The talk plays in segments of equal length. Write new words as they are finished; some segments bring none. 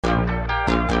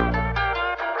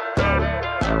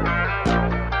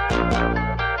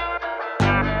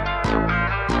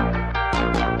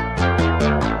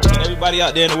Everybody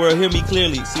out there in the world, hear me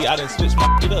clearly. See, I done switched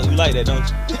my shit up. You like that, don't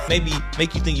you? Maybe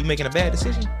make you think you're making a bad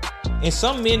decision. And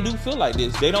some men do feel like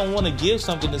this. They don't want to give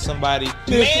something to somebody.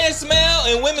 Man smell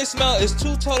and women smell is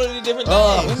two totally different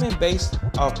things. Women based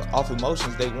off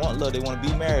emotions. They want love. They want to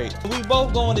be married. We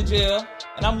both going to jail,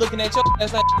 and I'm looking at your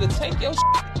ass like, to take your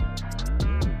shit.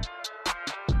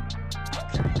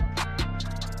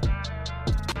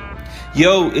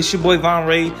 Yo, it's your boy Von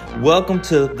Ray. Welcome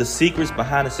to The Secrets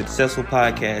Behind a Successful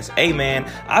Podcast. Hey man,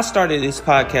 I started this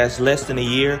podcast less than a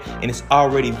year and it's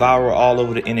already viral all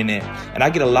over the internet. And I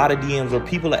get a lot of DMs where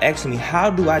people are asking me, how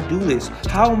do I do this?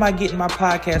 How am I getting my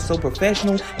podcast so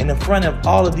professional and in front of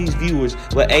all of these viewers?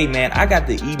 Well, hey man, I got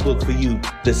the ebook for you,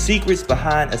 The Secrets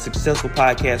Behind a Successful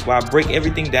Podcast, where I break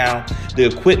everything down, the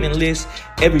equipment list,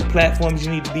 every platform you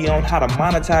need to be on, how to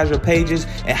monetize your pages,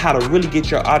 and how to really get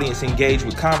your audience engaged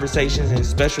with conversations and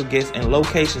special guests and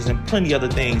locations and plenty other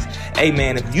things. Hey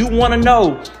man, if you want to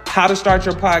know how to start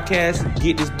your podcast,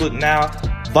 get this book now.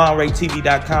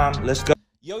 VonRayTV.com. Let's go.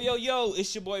 Yo,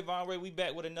 it's your boy Von Ray. We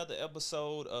back with another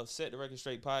episode of Set the Record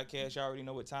Straight podcast. Y'all already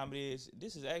know what time it is.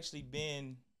 This has actually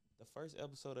been the first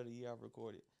episode of the year I've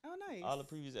recorded. Oh, nice. All the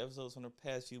previous episodes from the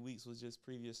past few weeks was just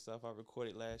previous stuff I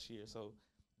recorded last year. So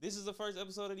this is the first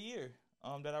episode of the year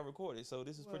that I recorded. So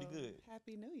this is pretty good.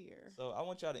 Happy New Year. So I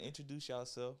want y'all to introduce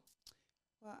yourself.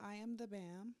 Well, I am the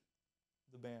Bam.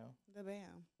 The Bam. The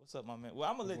Bam. What's up, my man? Well,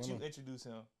 I'm going to let you introduce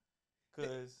him.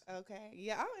 Okay.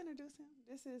 Yeah, I'll introduce him.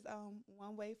 This is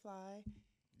 1WayFly.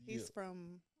 He's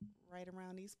from right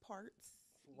around these parts.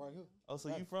 Right here. Oh, so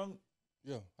you from?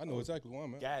 Yeah, I know exactly where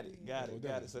I'm at. Got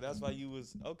it. So that's why you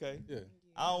was, okay. Yeah.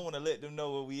 I don't want to let them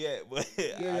know where we at, but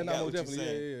yeah,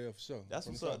 definitely. Yeah, for sure. That's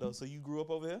what's up, though. So you grew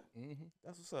up over here? Mm-hmm.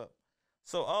 That's what's up.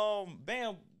 So,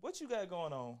 Bam, what you got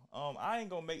going on? I ain't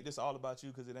gonna make this all about you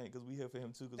because it ain't, because we here for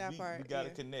him too, because we gotta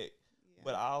connect. Yeah.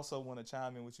 But I also want to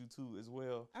chime in with you too as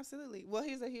well. Absolutely. Well,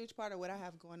 he's a huge part of what I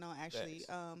have going on actually.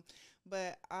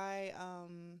 But I,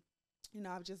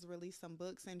 I've just released some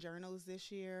books and journals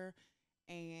this year,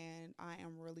 and I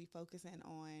am really focusing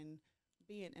on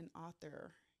being an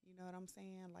author. You know what I'm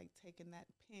saying? Like taking that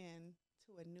pen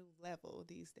to a new level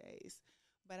these days.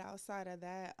 But outside of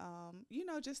that,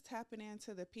 just tapping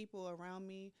into the people around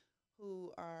me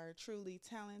who are truly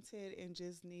talented and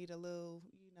just need a little,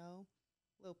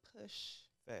 little push.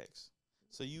 Facts.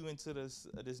 So you into this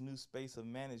new space of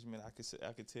management? I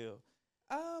could tell.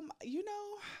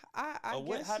 I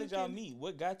guess how did y'all meet?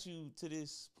 What got you to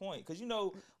this point? Because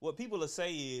what people will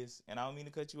say is, and I don't mean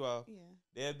to cut you off. Yeah.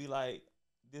 They'll be like,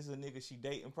 this is a nigga she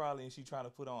dating probably and she trying to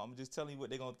put on. I'm just telling you what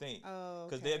they gonna think. Oh,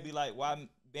 because they'll be like, why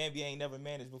Bambi ain't never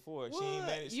managed before? Well, she ain't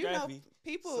managed Scrappy.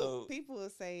 People will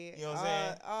say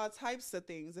all types of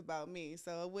things about me,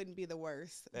 so it wouldn't be the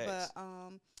worst. Thanks.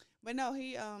 But no,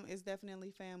 he is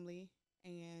definitely family,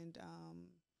 and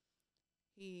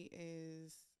he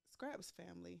is Scrap's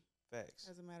family. Facts.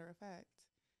 As a matter of fact.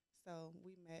 So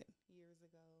we met years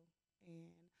ago,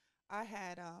 and I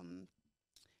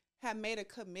had made a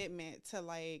commitment to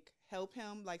like help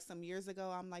him like some years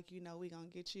ago. I'm like, we gonna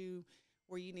get you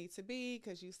where you need to be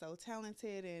because you're so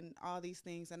talented and all these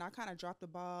things. And I kind of dropped the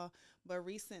ball, but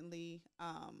recently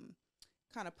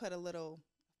kind of put a little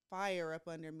fire up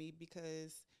under me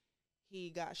because he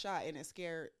got shot and it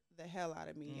scared the hell out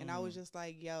of me. And I was just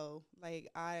like,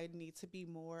 I need to be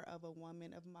more of a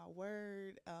woman of my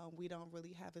word. We don't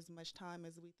really have as much time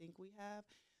as we think we have.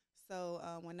 So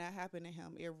when that happened to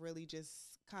him, it really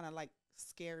just kind of like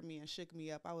scared me and shook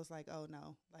me up. I was like, oh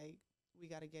no, like we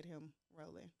got to get him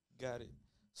rolling. Got it.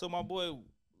 So my boy,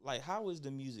 like, how is the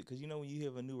music? Because when you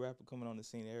hear a new rapper coming on the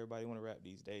scene, everybody want to rap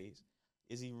these days.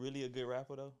 Is he really a good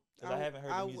rapper though? Because I haven't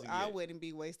heard the music yet. I wouldn't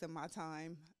be wasting my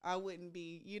time. I wouldn't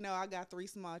be, I got 3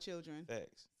 small children.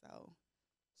 Facts.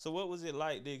 So what was it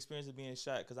like, the experience of being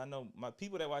shot? Because I know my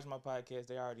people that watch my podcast,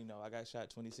 they already know I got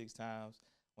shot 26 times.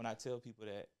 When I tell people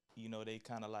that, they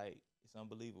kind of like, it's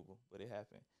unbelievable, but it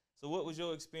happened. So what was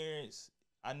your experience?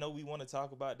 I know we want to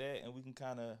talk about that, and we can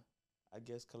kind of, I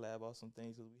guess, collab on some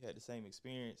things because we had the same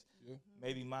experience. Yeah.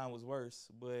 Maybe mine was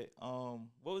worse, but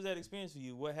what was that experience for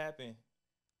you? What happened?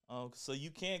 So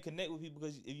you can connect with people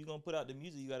because if you're going to put out the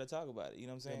music, you got to talk about it. You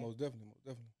know what I'm saying? Yeah, most definitely.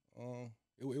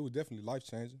 It was definitely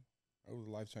life-changing. It was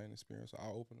a life-changing experience, an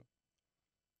eye-opener.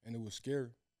 And it was scary.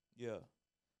 Yeah.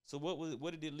 So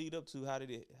what did it lead up to? How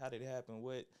did it happen?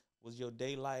 What was your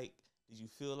day like? Did you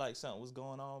feel like something was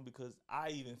going on? Because I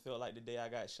even felt like the day I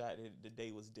got shot, the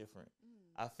day was different.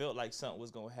 I felt like something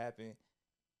was going to happen.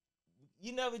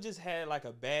 You never just had like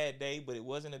a bad day, but it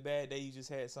wasn't a bad day. You just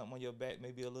had something on your back,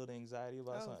 maybe a little anxiety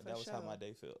about something. That was how my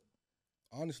day felt.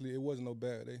 Honestly, it wasn't no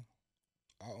bad day.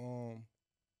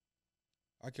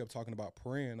 I kept talking about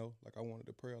praying though. Like I wanted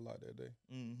to pray a lot that day.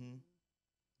 Mm-hmm.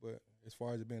 But as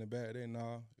far as it being a bad day,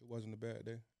 nah, it wasn't a bad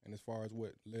day. And as far as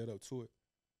what led up to it,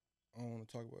 I don't want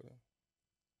to talk about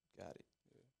that. Got it.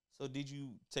 Yeah. So did you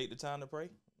take the time to pray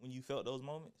when you felt those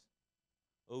moments?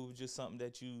 Or it was just something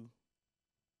that you...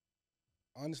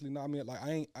 Honestly, no. I mean, like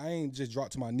I ain't just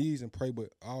dropped to my knees and pray, but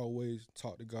I always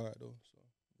talk to God though. So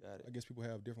Got it. I guess people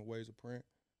have different ways of praying.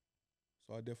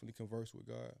 So I definitely converse with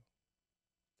God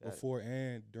Got before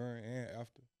and during and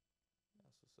after.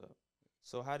 That's what's up.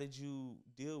 So how did you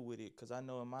deal with it? Because I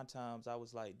know in my times I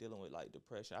was like dealing with like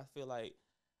depression. I feel like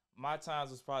my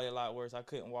times was probably a lot worse. I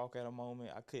couldn't walk at a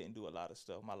moment. I couldn't do a lot of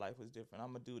stuff. My life was different.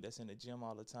 I'm a dude that's in the gym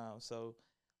all the time. So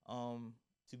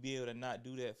to be able to not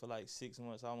do that for like 6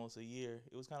 months, almost a year,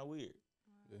 it was kind of weird.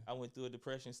 Yeah. I went through a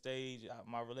depression stage.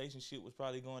 My relationship was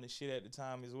probably going to shit at the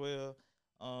time as well.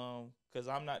 Because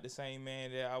I'm not the same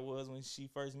man that I was when she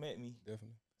first met me.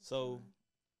 Definitely. So...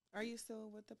 Are you still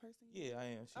with the person? Yeah, I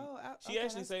am. She okay,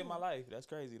 actually saved cool. my life. That's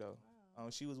crazy though. Wow.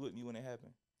 She was with me when it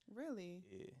happened. Really?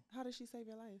 Yeah. How did she save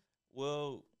your life?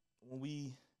 Well,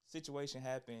 when situation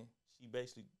happened, she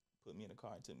basically put me in a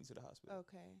car and took me to the hospital.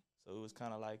 Okay. So it was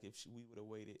kind of like if we would have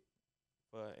waited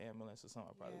for an ambulance or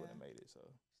something, I probably wouldn't have made it. So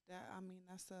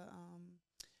that's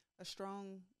a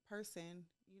strong person.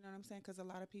 You know what I'm saying? Because a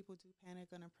lot of people do panic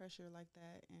under pressure like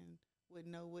that and would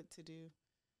know what to do.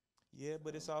 Yeah,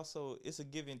 but it's a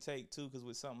give and take too, because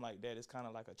with something like that, it's kind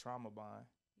of like a trauma bond.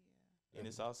 Yeah. And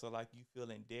it's also like you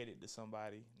feel indebted to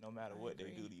somebody no matter what they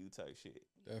do to you type shit.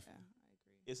 Definitely. Yeah, I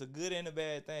agree. It's a good and a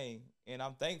bad thing, and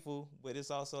I'm thankful, but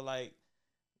it's also like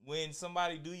when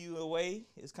somebody do you away,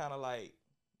 it's kind of like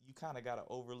you kind of got to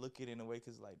overlook it in a way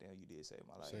because like, damn, you did save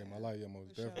my life. Save my life, yeah,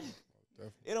 most definitely. Sure. Most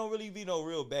definitely. It don't really be no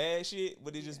real bad shit,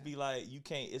 but it just be like you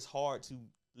can't, it's hard to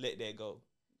let that go.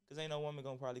 Because ain't no woman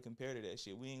going to probably compare to that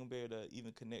shit. We ain't going to be able to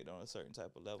even connect on a certain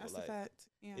type of level. That's like, a fact.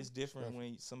 Yeah. It's different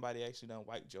when somebody actually done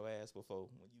wiped your ass before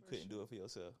when you couldn't do it for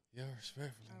yourself. Yeah,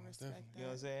 respectfully. I Most respect definitely. You know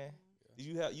what I'm saying?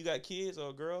 Yeah. Did you got kids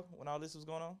or a girl when all this was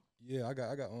going on? Yeah, I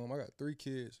got 3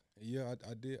 kids. And yeah,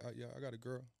 I did. I got a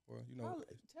girl. Well, you know.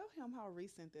 Tell him how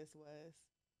recent this was.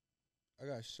 I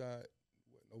got shot.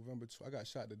 November. I got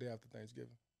shot the day after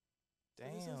Thanksgiving.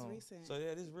 Damn. This is recent. So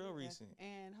yeah, this is real recent.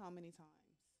 And how many times?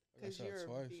 I got shot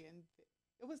twice.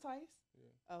 It was twice?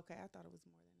 Yeah. Okay, I thought it was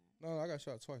more than that. No, I got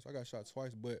shot twice. But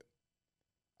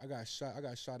I got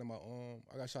shot in my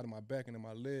I got shot in my back and in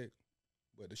my leg,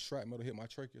 but the shrapnel hit my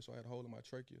trachea, so I had a hole in my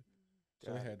trachea.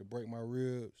 So they had to break my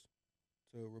ribs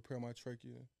to repair my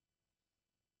trachea.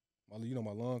 My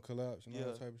lung collapsed and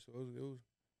all that type of stuff. It was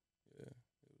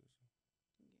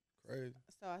crazy.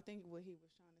 So I think what he was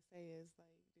trying to say is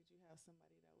like, did you have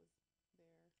somebody that was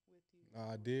there with you?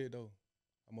 Nah, I did though.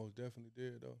 I most definitely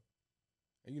did though.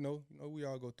 And you know, we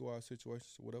all go through our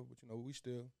situations or whatever, but we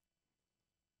still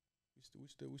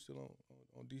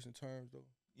on decent terms though.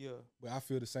 Yeah. But I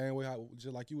feel the same way,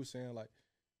 just like you were saying, like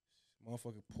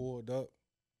motherfucker pulled up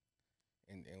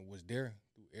and was there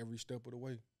through every step of the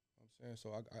way. I'm saying,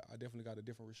 so I definitely got a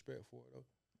different respect for it though.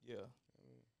 Yeah.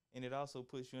 And it also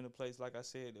puts you in a place, like I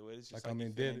said, where it's just like I'm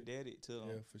indebted to them.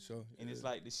 Yeah, for sure. And it's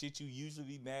like the shit you usually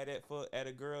be mad at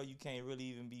a girl, you can't really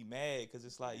even be mad because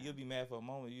it's like you'll be mad for a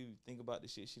moment. You think about the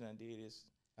shit she done did.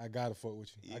 I gotta fuck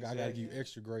with you. Exactly. I gotta give you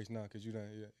extra grace now because you done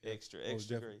extra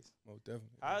grace. Most definitely.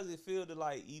 How does it feel to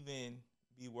like even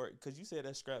be work? Because you said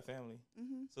that's scrap family.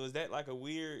 Mm-hmm. So is that like a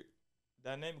weird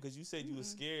dynamic? Because you said you was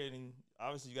scared and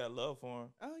obviously you got love for him.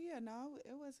 Oh yeah, no,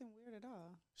 it wasn't weird at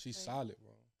all. She's solid,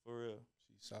 bro. For real.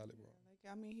 She's solid, bro.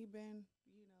 I mean, he been,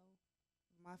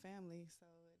 my family, so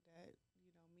that,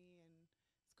 me and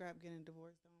Scrap getting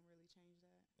divorced don't really change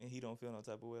that. And he don't feel no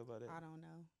type of way about it? I don't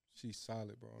know. She's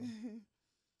solid, bro.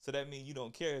 So that means you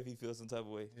don't care if he feels some type of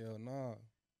way? Hell nah.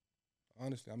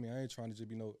 Honestly, I mean, I ain't trying to just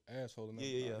be no asshole or nothing.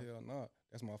 Yeah. Hell nah.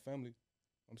 That's my family.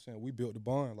 I'm saying we built the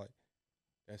bond. Like,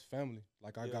 that's family.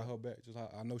 Like, I got her back. Just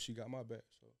I know she got my back.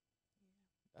 So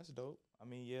that's dope. I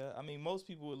mean, yeah. I mean, most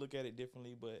people would look at it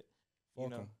differently, but, fuck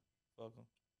them. Fuck them.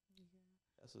 Yeah.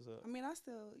 That's what's up. I mean, I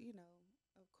still,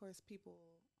 of course, people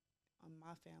on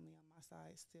my family, on my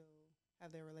side, still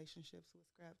have their relationships with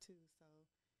Scrap too. So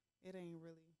it ain't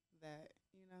really that,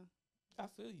 I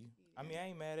feel you. Yeah. I mean, I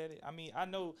ain't mad at it. I mean, I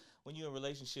know when you're in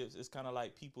relationships, it's kind of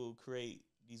like people create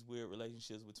these weird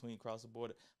relationships between cross the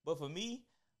border. But for me,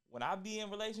 when I be in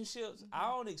relationships, I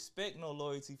don't expect no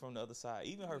loyalty from the other side.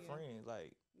 Even her friends,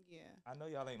 like. Yeah, I know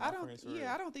y'all ain't my friends.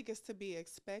 I don't think it's to be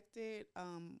expected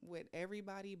with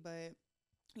everybody, but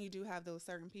you do have those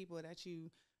certain people that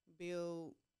you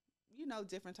build,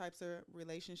 different types of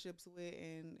relationships with,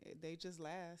 and they just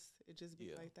last. It just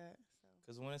be like that. So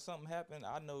Cause when something happened,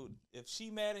 I know if she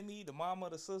mad at me, the mama,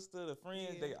 the sister, the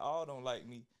friends, Yeah. they all don't like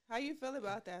me. How you feel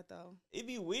about that though? It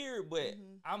be weird, but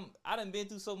I done been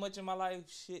through so much in my life.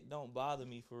 Shit don't bother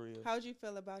me for real. How'd you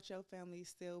feel about your family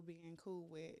still being cool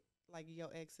with like your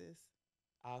exes?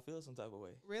 I feel some type of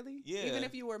way. Really? Yeah. Even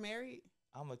if you were married?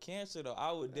 I'm a Cancer though.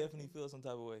 I would definitely feel some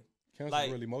type of way. Cancer's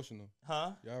Like- really emotional.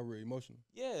 Huh? Y'all really emotional.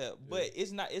 Yeah, but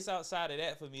it's not. It's outside of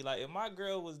that for me. Like if my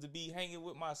girl was to be hanging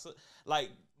with my like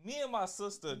me and my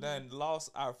sister done lost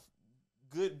our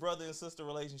good brother and sister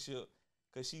relationship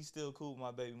because she's still cool with my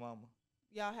baby mama.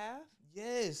 Y'all have?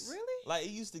 Yes. Really? Like it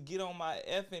used to get on my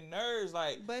effing nerves.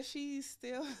 Like But she's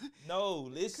still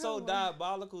no, it's so Come on.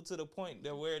 diabolical to the point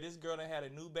that where this girl done had a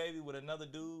new baby with another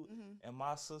dude, and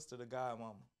my sister the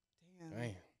godmama.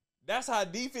 Damn. That's how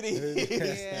deep it is.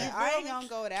 Yeah, You I feel ain't me? gonna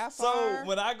go that So far.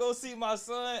 when I go see my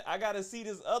son, I gotta see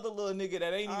this other little nigga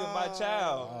that ain't even my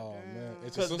child. Oh man,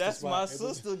 it's Cause your that's sister's my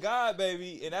spot. sister god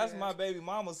baby, and that's Yeah. my baby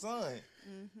mama's son.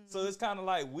 So it's kind of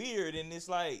like weird, and it's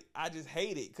like I just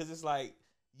hate it because it's like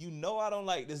I don't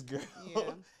like this girl,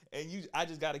 Yeah. and I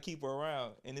just got to keep her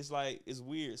around, and it's like it's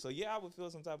weird. So yeah, I would feel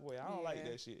some type of way. I don't like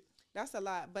Yeah. that shit. That's a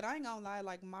lot. But I ain't gonna lie,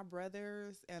 like my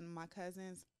brothers and my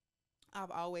cousins, I've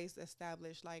always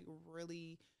established like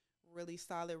really, really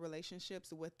solid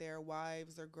relationships with their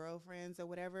wives or girlfriends or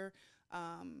whatever.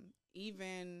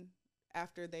 Even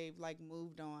after they've like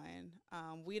moved on,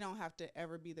 we don't have to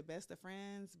ever be the best of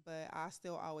friends, but I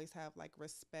still always have like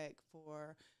respect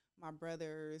for my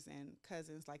brothers and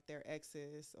cousins, like their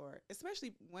exes, or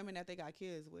especially women that they got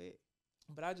kids with.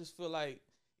 But I just feel like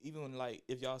even when, like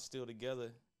if y'all still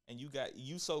together and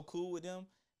you so cool with them,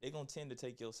 they gonna tend to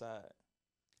take your side.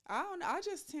 I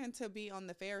just tend to be on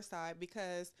the fair side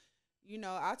because,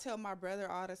 I tell my brother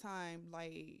all the time,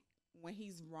 like when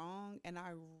he's wrong and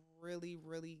I really,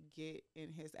 really get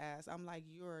in his ass, I'm like,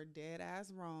 you're dead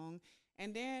ass wrong.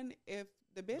 And then if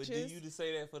the bitches. But do you just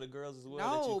say that for the girls as well? that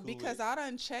you No, cool because with? I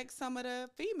done checked some of the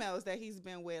females that he's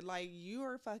been with. Like, you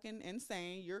are fucking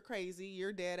insane. You're crazy.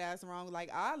 You're dead ass wrong. Like,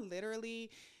 I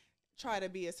literally try to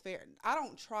be as fair. I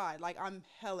don't try. Like, I'm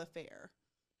hella fair.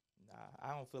 Nah,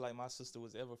 I don't feel like my sister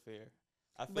was ever fair.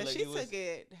 I feel But like she it was took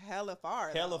it hella far.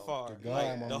 hella though. far. The Like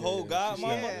godmama, the whole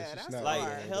godmama. Yeah, that's Like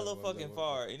far. hella fucking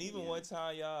far. And even Yeah. one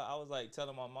time, y'all, I was like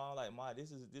telling my mom, like, Ma, this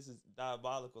is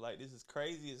diabolical. Like this is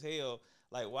crazy as hell.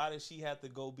 Like, why does she have to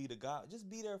go be the god? Just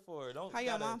be there for her. Don't. How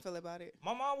your gotta- mom feel about it?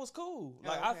 My mom was cool. Oh,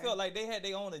 Like I okay. felt like they had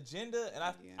their own agenda,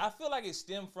 and Yeah. I feel like it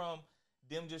stemmed from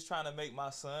them just trying to make my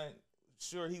son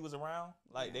sure he was around.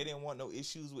 Like Yeah. they didn't want no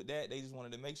issues with that. They just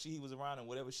wanted to make sure he was around, and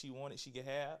whatever she wanted, she could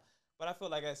have. But I feel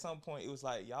like at some point it was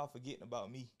like y'all forgetting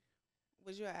about me.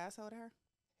 Was you an asshole to her?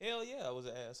 Hell yeah, I was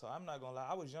an asshole. I'm not gonna lie.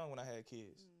 I was young when I had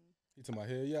kids. You to my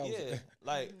head, yeah. Yeah,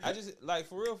 like I just like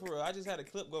for real. I just had a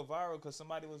clip go viral because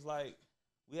somebody was like,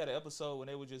 we had an episode when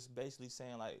they were just basically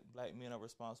saying like black men are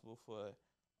responsible for,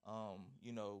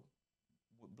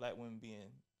 black women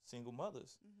being single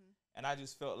mothers, and I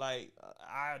just felt like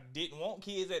I didn't want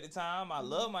kids at the time. I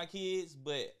love my kids,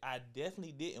 but I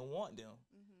definitely didn't want them,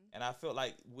 and I felt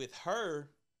like with her,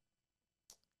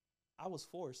 I was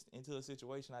forced into a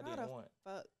situation I didn't want.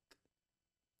 Fuck.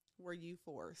 Were you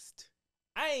forced?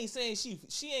 I ain't saying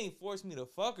she ain't forced me to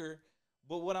fuck her,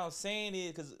 but what I'm saying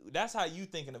is because that's how you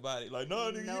thinking about it. Like,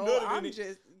 no, nigga, you No, nutted I'm in it.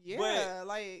 just But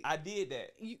like I did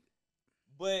that. you.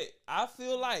 But I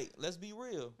feel like, let's be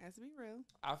real. Let's be real.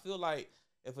 I feel like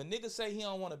if a nigga say he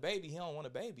don't want a baby, he don't want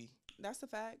a baby. That's a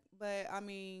fact. But I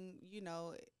mean,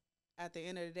 at the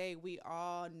end of the day, we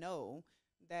all know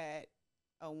that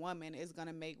a woman is going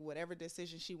to make whatever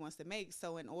decision she wants to make.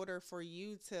 So in order for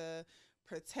you to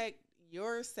protect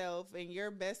yourself and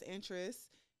your best interests,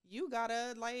 you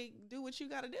gotta do what you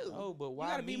gotta do. Oh, but why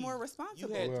you gotta me? be more You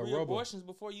responsible. had Well, 3 rubber. abortions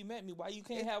before you met me. Why you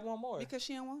can't have one more? Because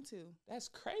she don't want to. That's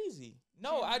crazy.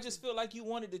 No, I just feel like you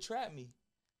wanted to trap me.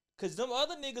 Cause them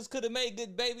other niggas could have made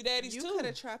good baby daddies You too. could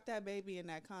have trapped that baby in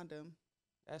that condom.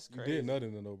 That's You crazy. did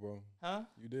nothing though, bro. Huh?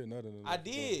 You did nothing. I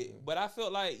did, but I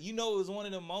felt like it was one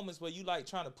of them moments where you like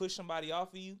trying to push somebody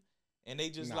off of you, and they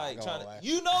just Nah, like go trying to. away.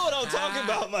 You know what I'm talking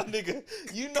about, my nigga.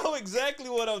 You know exactly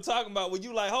what I'm talking about. When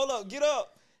you like, hold up, get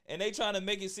up, and they trying to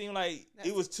make it seem like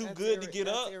it was too good to get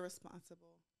that's up. Irresponsible.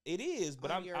 It is,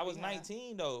 but on your I was behalf.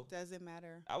 19 though. Doesn't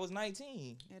matter. I was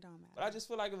 19. It don't matter. But I just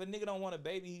feel like if a nigga don't want a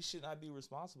baby, he should not be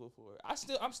responsible for it.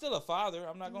 I'm still a father.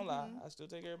 I'm not gonna lie. I still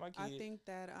take care of my kids. I think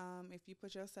that if you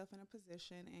put yourself in a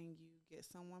position and you get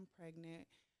someone pregnant,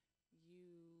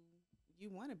 you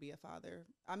want to be a father.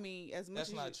 I mean, as much That's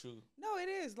as not true. No, it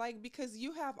is because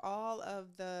you have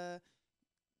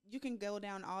you can go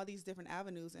down all these different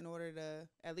avenues in order to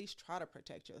at least try to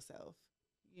protect yourself.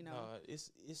 you know. No,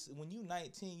 it's when you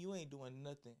 19, you ain't doing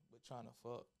nothing but trying to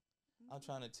fuck. I'm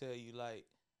trying to tell you, like,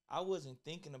 I wasn't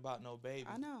thinking about no baby.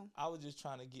 I know. I was just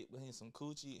trying to get within some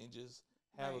coochie and just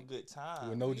have a good time.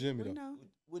 With no Jimmy, though. Know.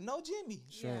 With no Jimmy.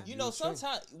 Sure. You know,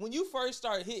 sometimes when you first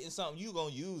start hitting something, you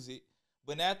gonna use it.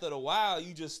 But after a while,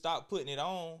 you just stop putting it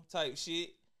on type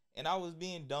shit. And I was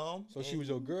being dumb. So she was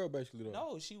your girl, basically, though?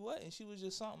 No, she wasn't. She was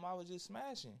just something I was just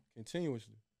smashing.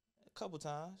 Continuously? A couple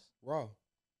times. Raw?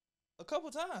 A couple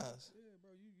times. Yeah,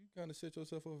 bro, you kind of set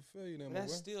yourself up for failure then,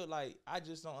 That's still, like, I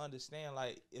just don't understand.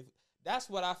 Like, if that's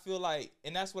what I feel like,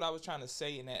 and that's what I was trying to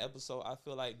say in that episode, I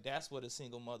feel like that's where the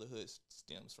single motherhood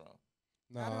stems from.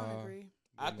 Nah, I don't agree.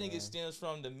 I think it stems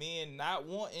from the men not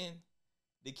wanting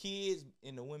the kids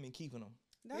and the women keeping them.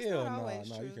 That's not always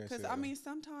true. Because, I mean,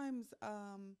 sometimes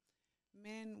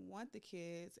men want the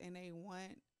kids and they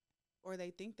want, or they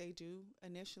think they do.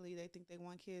 Initially, they think they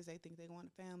want kids. They think they want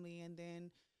a family. And then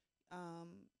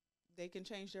they can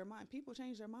change their mind. People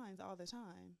change their minds all the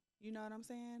time. You know what I'm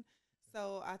saying?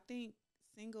 So I think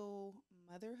single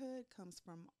motherhood comes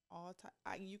from all time.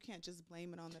 You can't just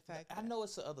blame it on the fact that I know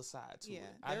it's the other side to it.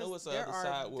 I there's- know it's the there other are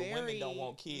side where women don't very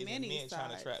want kids and many men trying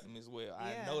to sides. trap them as well.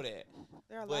 I Yeah. know that.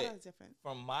 there are a But lot of different.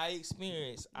 From my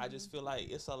experience, I just feel like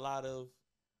it's a lot of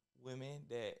women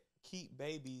that keep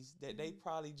babies that they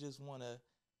probably just want to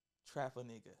trap a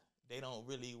nigga. They don't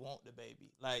really want the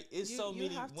baby. Like, it's so many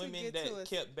have to women get that to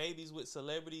kept babies with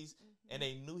celebrities and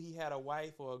they knew he had a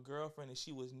wife or a girlfriend and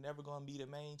she was never going to be the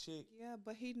main chick. Yeah,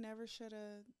 but he never should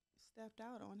have stepped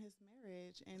out on his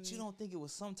marriage. And But you don't think it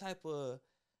was some type of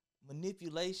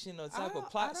manipulation or type of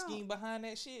plot scheme behind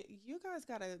that shit? You guys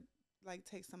gotta like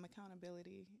take some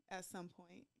accountability at some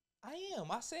point. I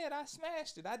am. I said I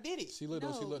smashed it. I did it. See, look,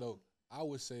 though. I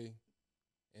would say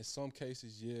in some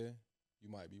cases, yeah, you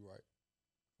might be right.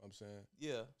 You know what I'm saying?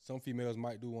 Yeah. Some females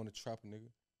might do want to trap a nigga.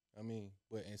 I mean,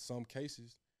 but in some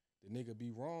cases, the nigga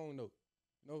be wrong, though.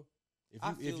 You know?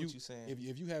 I feel what you're saying.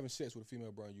 If you having sex with a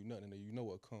female, bro, and you nothing, you know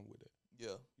what come with that.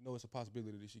 Yeah. You know it's a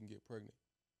possibility that she can get pregnant.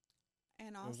 And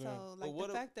You know also, like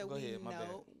the fact that bad.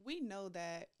 we know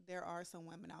that there are some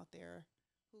women out there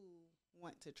who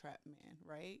want to trap men,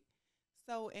 right?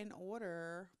 So in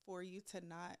order for you to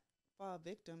not fall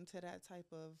victim to that type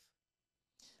of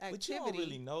activity, but you don't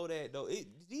really know that though.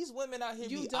 These women out here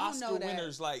you be don't Oscar know that.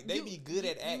 winners, like they be good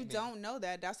at acting. You don't know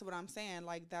that. That's what I'm saying.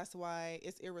 Like that's why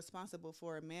it's irresponsible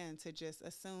for a man to just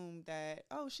assume that,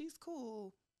 oh, she's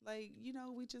cool. Like, you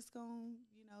know, we just gonna,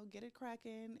 you know, get it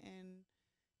cracking and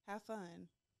have fun.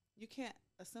 You can't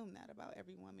assume that about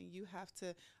every woman. You have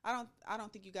to. I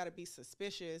don't think you got to be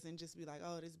suspicious and just be like,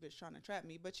 oh, this bitch trying to trap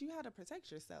me. But you got to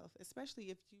protect yourself, especially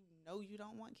if you know you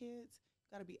don't want kids.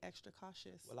 You got to be extra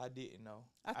cautious. Well, I didn't know.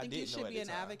 I think you should be an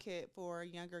time. advocate for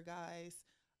younger guys,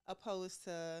 opposed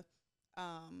to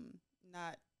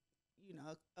not, you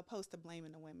know, opposed to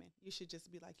blaming the women. You should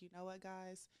just be like, you know what,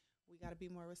 guys, we got to be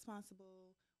more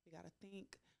responsible. We got to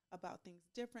think about things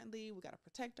differently. We got to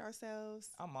protect ourselves.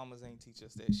 Our mamas ain't teach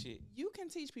us that shit. You can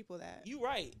teach people that. You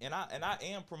right, and I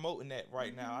am promoting that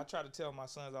right now. I try to tell my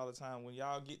sons all the time, when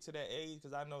y'all get to that age,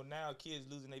 because I know now kids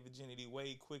losing their virginity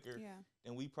way quicker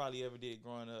than we probably ever did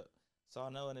growing up. So I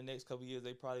know in the next couple of years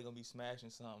they probably gonna be smashing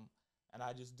something, and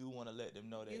I just do want to let them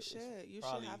know that you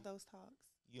should have those talks.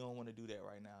 You don't want to do that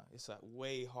right now. It's a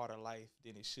way harder life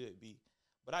than it should be.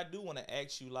 But I do want to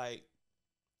ask you, like,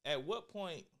 at what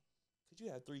point? Because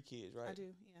you have 3 kids, right? I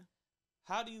do, yeah.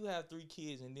 How do you have 3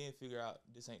 kids and then figure out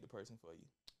this ain't the person for you?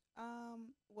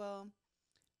 Well,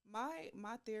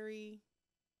 my theory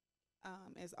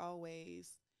is always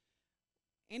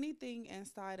anything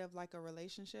inside of like a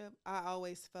relationship. I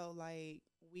always felt like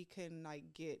we can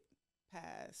like get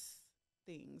past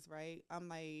things, right? I'm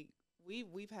like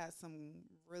we've had some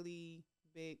really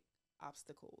big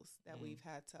obstacles that we've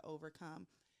had to overcome.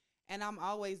 And I'm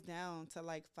always down to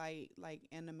like fight like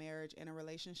in a marriage, in a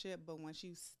relationship. But once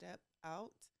you step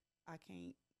out, I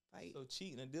can't fight. So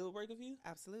cheating a deal breaker for you?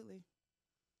 Absolutely.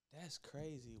 That's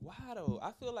crazy. Why though?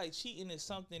 I feel like cheating is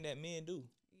something that men do.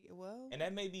 Yeah, well, and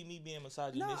that may be me being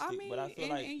misogynistic, no, I mean, but I feel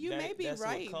like and you may be that's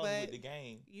right, what comes but with the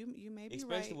game. You may be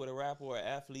especially right. with a rapper or an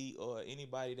athlete or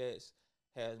anybody that's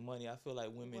has money. I feel like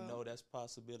women know that's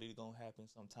possibility gonna happen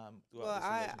sometime throughout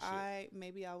this relationship.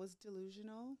 Maybe I was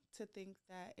delusional to think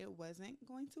that it wasn't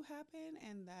going to happen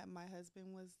and that my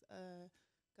husband was a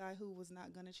guy who was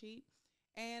not gonna cheat.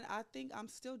 And I think I'm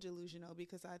still delusional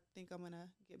because I think I'm gonna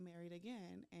get married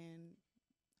again and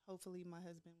hopefully my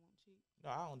husband won't cheat. No,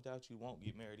 I don't doubt you won't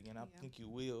get married again. I think you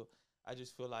will. I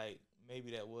just feel like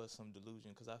maybe that was some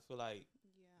delusion because I feel like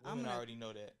women already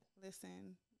know that.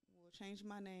 Listen, we'll change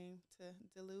my name to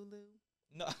Delulu.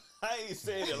 No. I ain't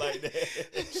saying it like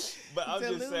that. But I'm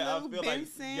just saying, I feel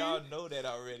Benson. like y'all know that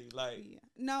already. Like, Yeah.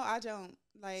 No, I don't.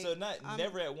 Like, so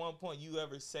never at one point you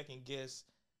ever second guess,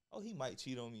 oh, he might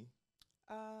cheat on me.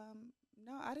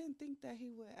 No, I didn't think that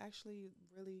he would actually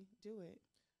really do it.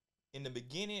 In the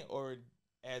beginning or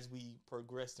as we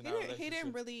progressed in our relationship? He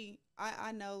didn't really,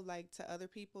 I know, like, to other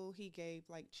people, he gave,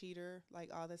 like, cheater, like,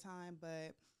 all the time,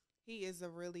 but he is a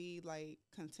really, like,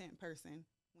 content person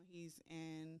when he's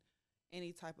in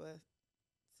any type of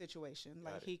situation.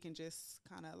 Like, he can just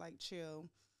kind of, like, chill.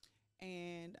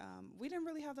 And we didn't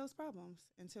really have those problems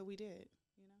until we did,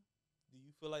 you know? Do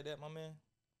you feel like that, my man?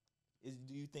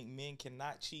 Do you think men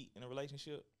cannot cheat in a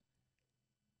relationship?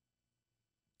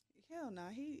 Hell no.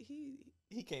 He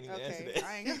can't even okay, answer that.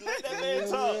 I ain't gonna Let that man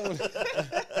talk.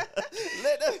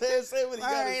 Let that man say what he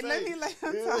got to say. Let me let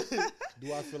him talk.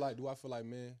 Do I feel like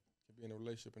men can be in a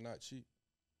relationship and not cheat?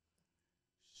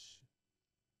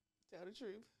 Tell the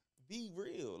truth. Be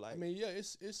real. Like, I mean, yeah,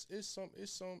 it's some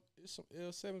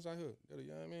L7s out here. You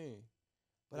know what I mean?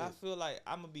 But I feel like,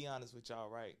 I'm gonna be honest with y'all,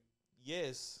 right?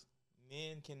 Yes,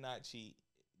 men cannot cheat.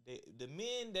 The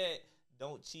men that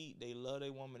don't cheat, they love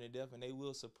their woman to death, and they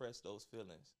will suppress those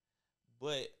feelings.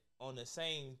 But on the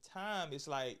same time, it's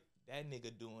like that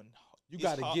nigga doing. You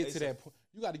got to get to that point.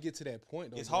 You got to get to that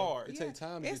point, though. It's bro. hard. It takes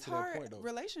time to get to that point, though.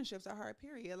 Relationships are hard,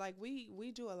 period. Like,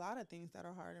 we do a lot of things that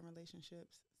are hard in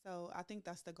relationships. So I think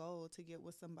that's the goal, to get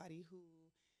with somebody who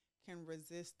can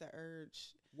resist the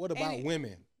urge. What about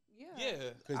women?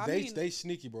 Yeah. Because they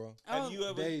sneaky, bro. Have you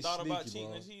ever thought about sneaky,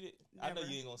 cheating and cheated? Never. I know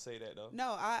you ain't going to say that, though.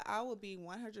 No, I will be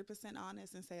 100%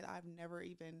 honest and say that I've never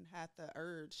even had the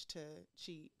urge to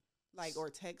cheat, like, or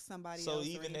text somebody else. So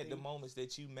even at the moments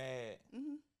that you mad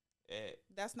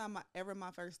that's not ever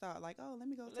my first thought. Like, oh, let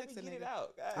me go text a nigga. It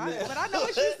out. But I know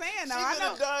what you're saying, though.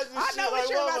 I know what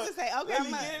you're about to say. Okay, let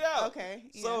me get it out. Okay.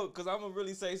 Yeah. So, because I'm gonna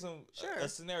really say a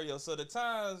scenario. So the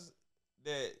times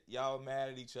that y'all mad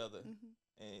at each other,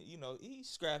 and you know he's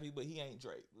scrappy, but he ain't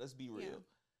Drake. Let's be real.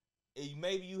 Yeah. And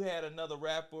maybe you had another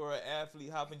rapper or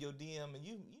athlete hop in your DM, and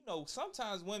you know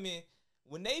sometimes women,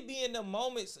 when they be in the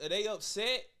moments, or they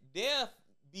upset,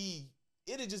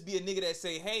 it'll just be a nigga that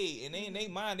say, hey, and they in their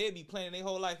mind, they'll be planning their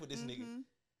whole life with this nigga.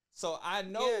 So I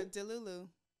know. Yeah, Delulu.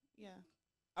 Yeah.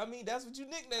 I mean, that's what you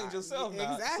nicknamed yourself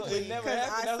now. Exactly. So it never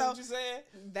happened. That's what you're saying?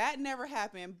 That never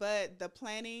happened, but the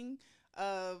planning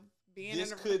of being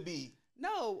this could be.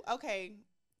 No, okay.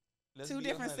 Two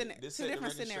different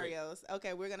scenarios. Straight.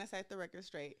 Okay, we're going to set the record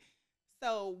straight.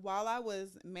 So while I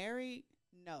was married,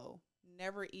 no,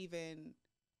 never even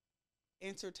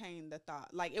entertained the thought.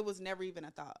 Like, it was never even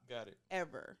a thought. Got it.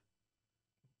 Ever.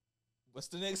 What's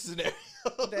the next scenario?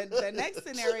 the next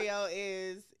scenario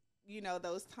is, you know,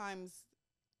 those times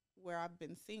where I've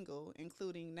been single,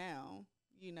 including now,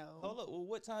 you know. Hold up. Well,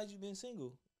 what times you been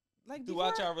single? Like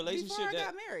throughout your relationship? Before I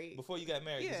got married. Before you got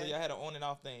married. Yeah. So y'all had an on and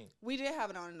off thing. We did have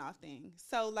an on and off thing.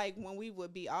 So, like, when we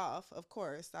would be off, of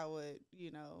course, I would,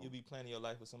 you know. You'd be planning your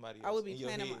life with somebody else. I would be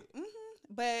planning my.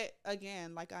 But,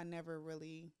 again, like, I never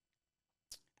really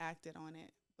acted on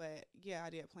it. But, yeah, I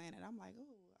did plan it. I'm like,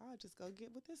 oh, I'll just go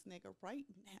get with this nigga right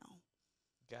now.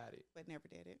 Got it. But never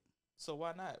did it. So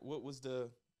why not? What was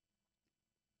the...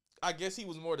 I guess he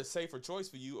was more the safer choice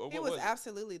for you. Or what it was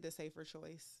absolutely the safer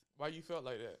choice. Why you felt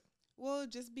like that? Well,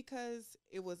 just because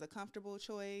it was a comfortable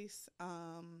choice.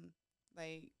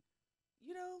 Like,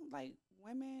 you know, like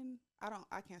women,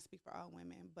 I can't speak for all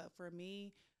women, but for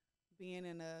me, being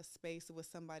in a space with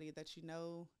somebody that you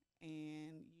know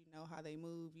and you know how they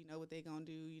move, you know what they gonna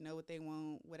do, you know what they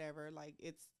want, whatever. Like,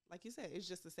 it's like you said, it's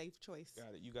just a safe choice.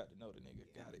 Got it. You got to know the nigga.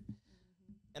 Yeah. Got it.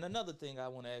 And another thing I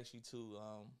want to ask you too.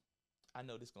 I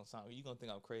know this gonna sound, you're gonna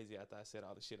think I'm crazy after I said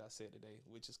all the shit I said today,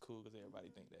 which is cool because everybody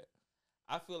think that.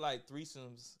 I feel like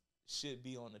threesomes should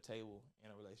be on the table in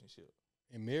a relationship.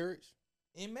 In marriage?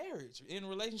 In marriage. In a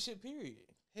relationship, period.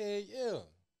 Hell yeah.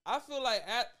 I feel like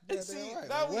I right.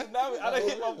 done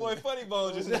hit my boy Funny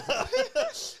Bone just now.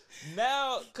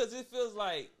 Now, because it feels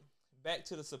like back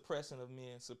to the suppressing of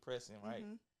men suppressing, right?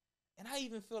 And I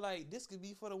even feel like this could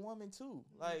be for the woman too.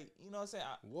 Like, you know what I'm saying?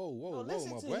 Whoa,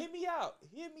 listen my to boy. Hear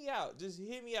me out. Just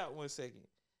hear me out 1 second.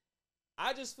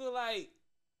 I just feel like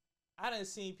I done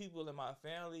seen people in my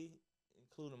family,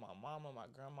 including my mama, my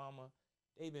grandmama,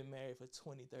 they've been married for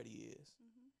 20, 30 years.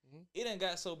 It done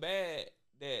got so bad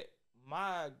that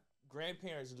my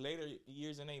grandparents' later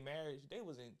years in their marriage, they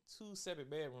was in 2 separate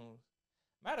bedrooms.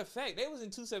 Matter of fact, they was in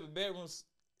 2 separate bedrooms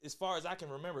as far as I can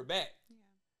remember back. Yeah.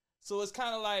 So it's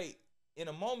kind of like, in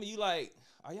a moment, you like,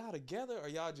 are y'all together or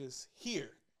y'all just here?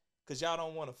 Because y'all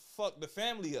don't want to fuck the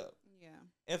family up. Yeah. Yeah.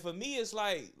 And for me, it's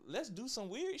like, let's do some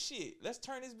weird shit. Let's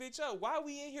turn this bitch up. Why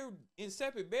we in here in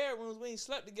separate bedrooms? We ain't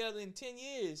slept together in 10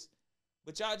 years.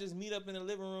 But y'all just meet up in the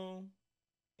living room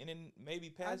and then maybe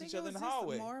pass each other in the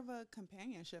hallway. More of a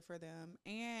companionship for them.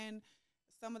 And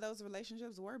some of those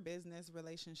relationships were business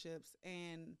relationships.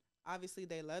 And obviously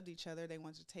they loved each other. They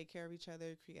wanted to take care of each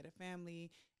other, create a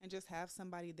family, and just have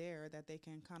somebody there that they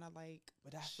can kind of like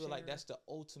But I feel like that's the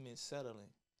ultimate settling.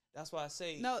 That's why I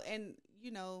say. No, and,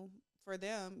 you know, for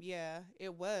them, yeah,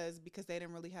 it was because they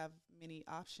didn't really have many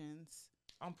options.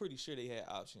 I'm pretty sure they had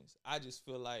options. I just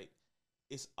feel like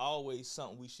it's always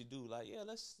something we should do. Like, yeah,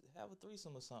 let's have a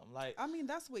threesome or something. Like, I mean,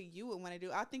 that's what you would want to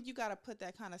do. I think you got to put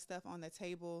that kind of stuff on the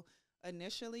table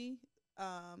initially.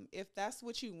 If that's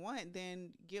what you want,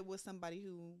 then get with somebody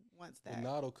who wants that.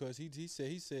 Nah, though, cause he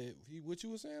said what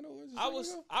you were saying though.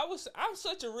 I'm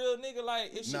such a real nigga.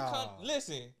 Like, if she I'm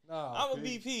a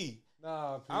BP.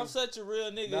 I'm such a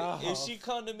real nigga. If she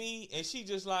come to me and she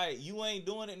just like, you ain't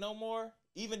doing it no more,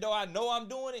 even though I know I'm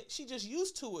doing it, she just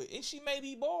used to it and she may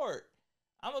be bored.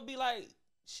 I'm gonna be like,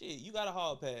 shit, you got a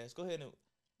hall pass. Go ahead and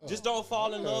just don't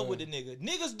fall in love with the nigga.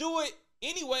 Niggas do it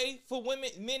anyway for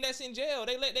men that's in jail.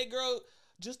 They let that girl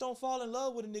just don't fall in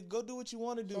love with a nigga. Go do what you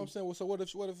want to do. So I'm saying, well, so what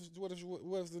if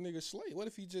the nigga slate? What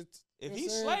if he just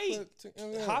slate?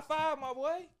 High five, my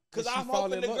boy. Because I'm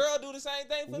hoping the girl do the same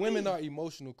thing for me. Women are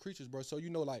emotional creatures, bro. So you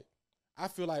know, like I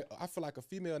feel like a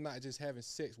female not just having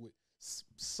sex with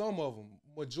some of them.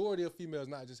 Majority of females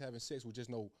not just having sex with just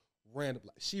no random.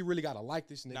 Like, she really gotta like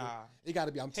this nigga. Nah, it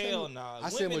gotta be. I'm telling you. Nah. I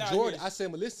said majority. I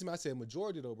said, listen to me. I said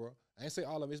majority though, bro. I ain't say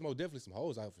all of them. It's more definitely some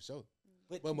hoes out for sure.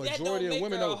 But majority of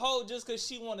women a hoe just because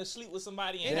she want to sleep with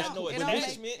somebody and not no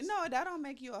attachments. No, that don't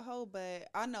make you a hoe. But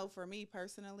I know for me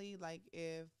personally, like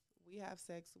if we have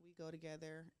sex, we go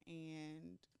together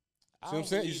and. See what I'm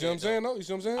saying? You see what I'm saying? No, you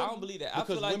see what I'm saying? I don't believe that.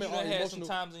 Because I feel like you done had some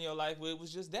times in your life where it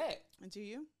was just that. Do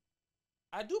you?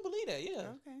 I do believe that. Yeah.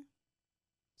 Okay.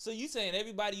 So you saying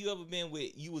everybody you ever been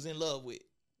with, you was in love with?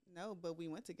 No, but we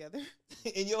went together.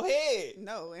 In your head?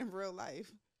 No, in real life.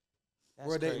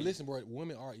 Bro, listen, bro.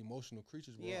 Women are emotional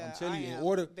creatures, bro. Yeah, I'm telling you, in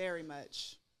order. Very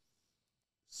much.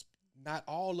 Not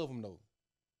all of them though,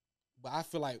 but I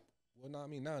feel like, well, no, I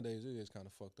mean nowadays it is kind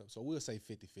of fucked up. So we'll say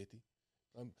 50-50.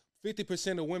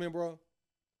 50% of women, bro,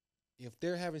 if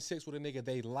they're having sex with a nigga,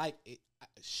 they like it.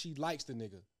 She likes the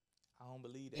nigga. I don't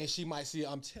believe that. And she might see,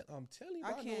 I'm telling you,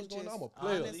 I know what's going on. I'm a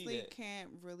player. player. Honestly, can't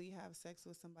really have sex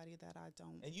with somebody that I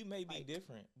don't. And you may be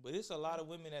different, but it's a lot of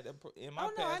women that in my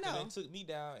past that took me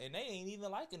down, and they ain't even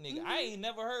like a nigga. Mm-hmm. I ain't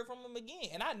never heard from them again,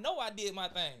 and I know I did my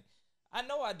thing. I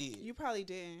know I did. You probably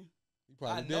didn't. You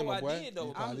probably did, my boy. I did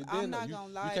though. I'm not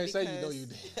gonna lie. You can't say you know you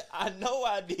did. I know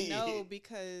I did. No,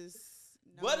 because.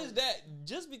 No. What is that?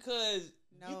 Just because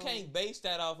you can't base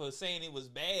that off of saying it was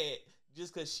bad,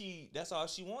 just because that's all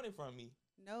she wanted from me.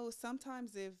 No,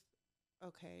 sometimes this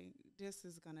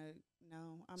is gonna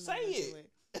I'm say not it.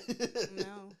 Do it.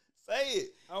 No, say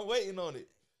it. I'm waiting on it.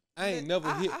 I ain't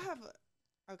never hit. I have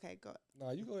a. Okay, go.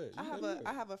 Nah, you go ahead.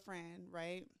 I have a friend,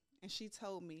 right? And she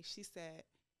told me. She said,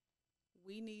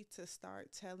 we need to start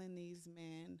telling these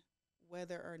men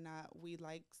whether or not we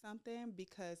like something,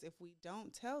 because if we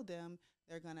don't tell them,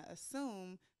 they're gonna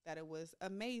assume that it was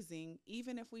amazing,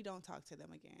 even if we don't talk to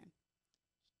them again.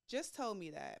 Just told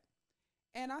me that.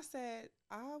 And I said,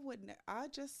 I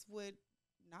just would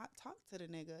not talk to the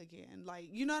nigga again. Like,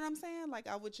 you know what I'm saying? Like,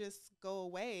 I would just go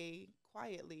away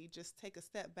quietly, just take a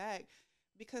step back,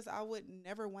 because I would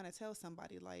never want to tell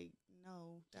somebody, like,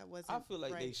 no, that wasn't I feel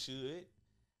like right. They should,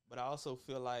 but I also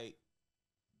feel like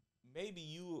maybe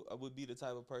you would be the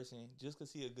type of person, just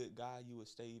because he a good guy, you would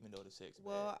stay even though the sex bad.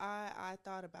 Well, I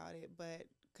thought about it, but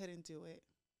couldn't do it.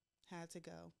 Had to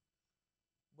go.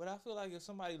 But I feel like if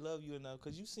somebody love you enough,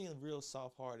 because you seem real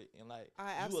soft-hearted and like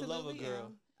you would love a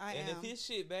girl. I am. If his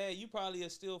shit bad, you probably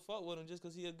still fuck with him just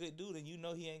because he a good dude and you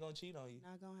know he ain't gonna cheat on you.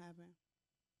 Not gonna happen.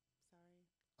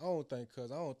 Sorry. I don't think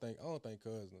cuz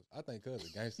I think cuz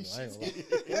a gangster. I ain't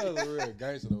gonna lie. Cuz a real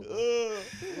gangster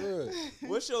though.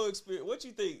 What's your experience? What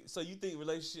you think? So you think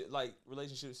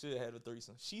relationships should have a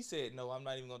threesome? She said no. I'm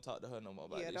not even gonna talk to her no more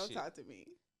about this shit. Yeah, don't talk to me.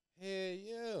 Hell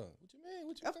yeah. What you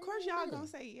mean? Of course y'all gonna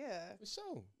say yeah. For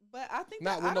sure. But I think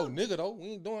not with no nigga though. We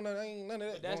ain't doing that. Ain't none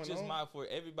of that. But that's just my for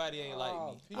everybody ain't like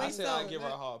me. Wait, I said I give her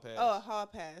a hall pass. Oh, a hall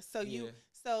pass. So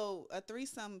so a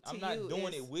threesome to you. I'm not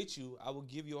doing it with you. I will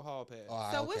give you a hall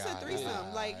pass. So what's a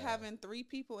threesome? Like having 3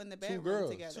 people in the bedroom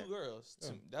together. 2 girls.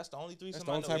 Yeah. That's the only threesome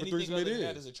I know. Type of threesome Anything it other than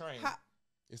is. that is a train.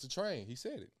 It's a train. He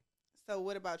said it. So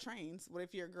what about trains? What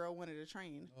if your girl wanted a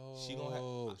train? She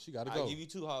gonna she gotta go. I give you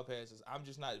 2 hall passes. I'm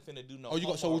just not finna do no.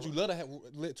 So would you let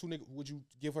 2 niggas? Would you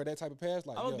give her that type of pass?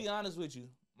 Like, I'm gonna be honest with you.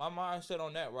 my mindset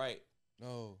on that, right?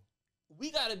 No. We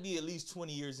gotta be at least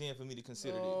 20 years in for me to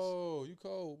consider this. Oh, you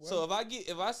cold. Boy. So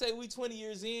if I say we 20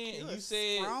 years in and you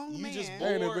said you man. just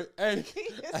bored, Hey.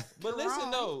 but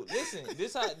listen though,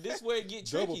 this where it get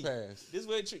tricky. Double pass. This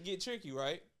where it get tricky,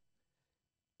 right?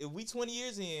 If we 20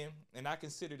 years in and I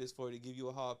consider this for you to give you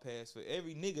a hard pass for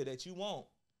every nigga that you want,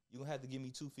 you gonna have to give me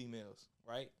 2 females,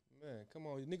 right? Man, come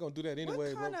on, you nigga gonna do that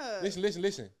anyway, bro. kinda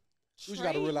Listen. You just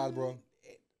gotta realize, bro.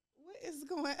 What is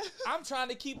going on? I'm trying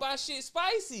to keep our shit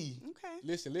spicy. Okay.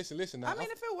 Listen. Now, I mean,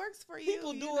 if it works for you.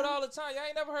 People do it all the time. Y'all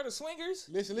ain't never heard of swingers?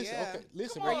 Listen. Yeah. Okay,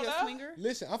 listen, Come bro. on Are you now. a swinger?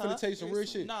 Listen, I'm finna tell you some real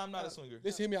shit. Nah, I'm not a swinger.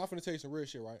 Listen, hear me. I'm finna tell you some real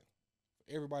shit, right?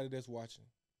 For everybody that's watching,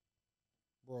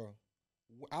 bro.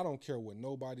 I don't care what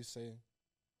nobody say,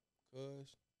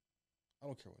 cause I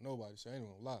don't care what nobody say. I ain't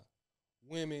gonna lie.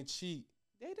 Women cheat,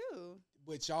 They do.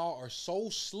 but y'all are so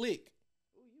slick.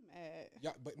 Ooh, you mad?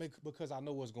 Y'all, because I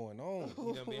know what's going on.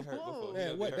 You done been hurt before.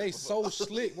 Man, what they so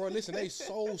slick, bro. Listen, they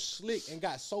so slick and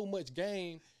got so much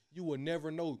game, you will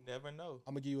never know. Never know.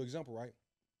 I'm gonna give you an example, right?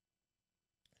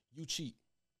 You cheat,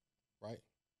 right?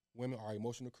 Women are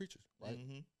emotional creatures, right?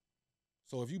 Mm-hmm.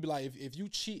 So if you be like, if you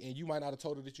cheat and you might not have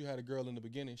told her that you had a girl in the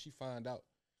beginning, she find out.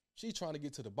 She trying to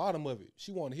get to the bottom of it.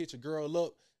 She want to hit your girl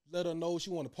up, let her know. She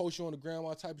want to post you on the ground,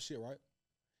 all type of shit, right?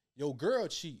 Your girl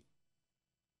cheat,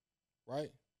 right?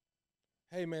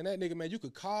 Hey, man, that nigga, man, you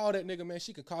could call that nigga, man.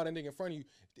 She could call that nigga in front of you.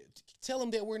 Tell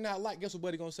him that we're not like. Guess what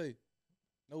buddy gonna say?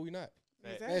 No, we not.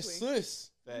 Facts. Exactly. That's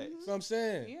sus. Facts. You know what I'm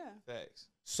saying? Yeah. Facts.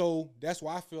 So that's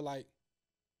why I feel like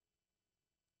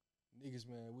niggas,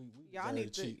 man, we Y'all deserve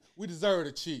need to to- cheat. We deserve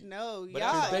to cheat. No, But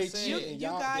y'all. that's what I'm they saying. cheat and you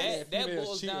y'all guys. That females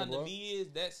boils cheating, down bro. to me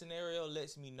is that scenario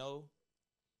lets me know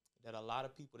that a lot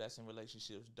of people that's in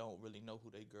relationships don't really know who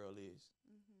their girl is.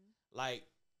 Mhm. Like,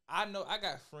 I know I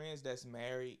got friends that's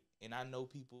married, and I know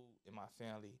people in my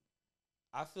family.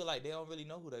 I feel like they don't really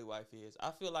know who their wife is.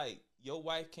 I feel like your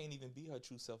wife can't even be her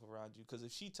true self around you. Because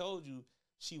if she told you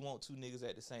she want 2 niggas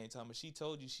at the same time, if she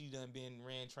told you she done been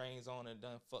ran trains on and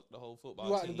done fucked the whole football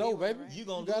You out team, the door, baby. Right. you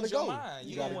gonna gotta lose your go. mind.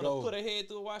 You You gonna gotta want to go. put her head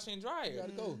through a washer and dryer. You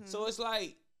gotta go. Mhm. So it's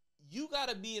like you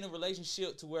gotta be in a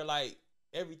relationship to where like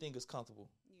everything is comfortable.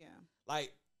 Yeah.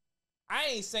 Like I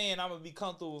ain't saying I'm gonna be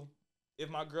comfortable if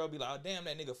my girl be like, oh, damn,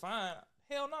 that nigga fine.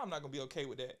 Hell no, I'm not gonna be okay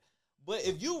with that. But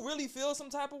if you really feel some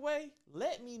type of way,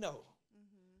 let me know.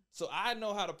 Mhm. So I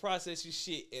know how to process your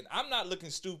shit, and I'm not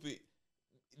looking stupid.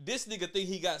 This nigga think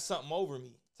he got something over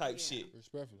me type Yeah. shit.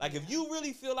 Respectfully. Like if you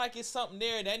really feel like it's something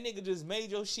there and that nigga just made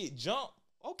your shit jump,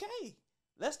 okay,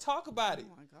 let's talk about it.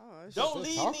 Oh my gosh. Don't Let's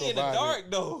leave talk me in the about dark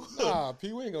it. though. Nah,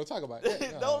 P, we ain't gonna talk about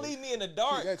that. Nah. Don't leave me in the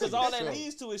dark, Keep that to because all that yourself.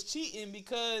 leads to is cheating,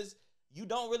 because you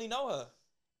don't really know her.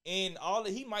 And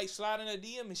he might slide in a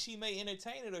DM and she may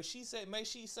entertain it, or she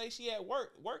say she at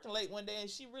working late one day and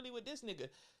she really with this nigga.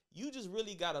 You just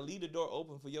really gotta leave the door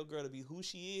open for your girl to be who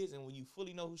she is, and when you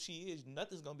fully know who she is,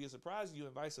 nothing's gonna be a surprise to you,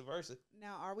 and vice versa.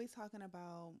 Now, are we talking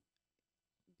about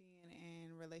being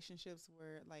in relationships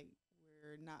where like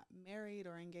we're not married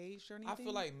or engaged or anything? I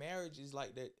feel like marriage is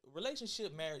like that.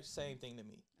 Relationship, marriage, same thing to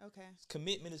me. Okay.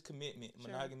 Commitment is commitment.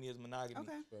 Sure. Monogamy is monogamy.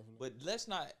 Okay. Respectfully. But let's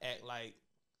not act like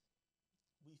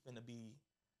we finna be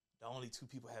the only 2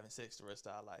 people having sex the rest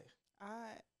of our life.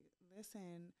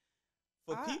 Listen.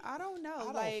 For people, I don't know.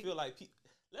 I don't feel like people.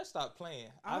 Let's stop playing.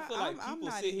 I feel like I'm people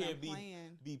not sit here even and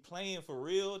playing. be playing for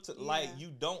real to like Yeah.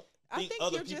 you don't I think think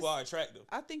other you're people just- are attractive.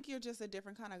 I think you're just a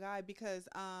different kind of guy because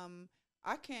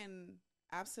I can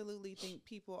absolutely think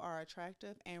people are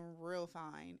attractive and real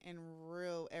fine and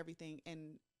real everything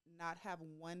and not have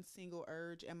one single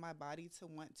urge in my body to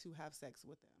want to have sex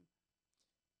with them.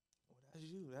 Well, that's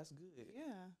you. That's good. Yeah.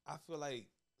 I feel like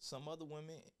some other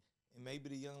women, and maybe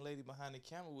the young lady behind the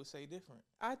camera would say different.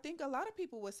 I think a lot of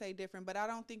people would say different, but I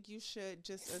don't think you should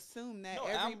just assume that No,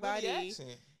 everybody I'm really asking,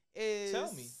 is.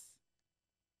 Tell me.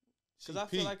 because I She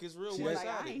feel P. like it's real See, one that's-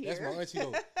 like, I ain't sided. That's my here. auntie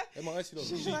though. That's my auntie though.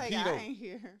 She's She like, P I though. ain't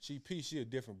here. She P. She a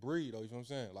different breed though. You know what I'm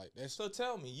saying? Like that's. So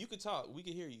tell me, you could talk. We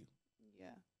could hear you. Yeah.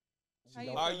 she How you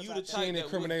don't- Are feel you about the that? She type ain't that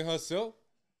would, incriminating herself.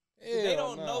 they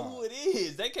Hell don't know nah. who it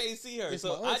is. They can't see her. It's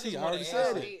So my I auntie. just I want already to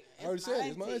said ask. it. I already said it.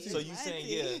 It's my auntie. So you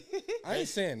saying, I ain't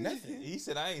saying nothing. He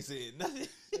said I ain't said nothing.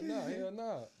 No, hell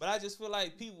no. But I just feel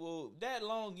like people that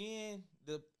long in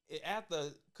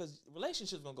because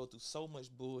relationships gonna go through so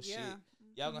much bullshit. Yeah.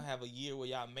 Y'all gonna have a year where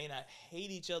y'all may not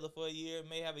hate each other for a year.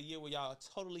 May have a year where y'all are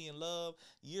totally in love.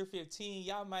 Year 15,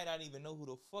 y'all might not even know who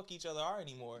the fuck each other are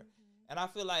anymore. And I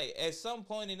feel like at some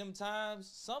point in them times,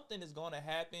 something is gonna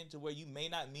happen to where you may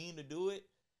not mean to do it.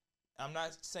 I'm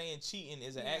not saying cheating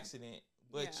is an Yeah. accident,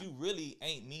 but Yeah. you really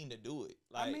ain't mean to do it.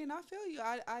 Like, I mean, I feel you.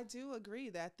 I do agree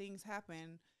that things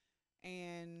happen,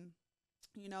 and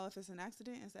you know, if it's an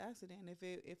accident, it's an accident.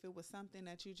 If it was something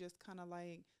that you just kind of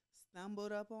like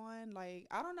stumbled up on, like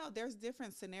I don't know, there's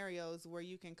different scenarios where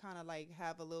you can kind of like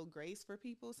have a little grace for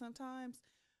people sometimes.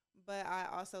 But I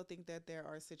also think that there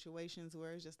are situations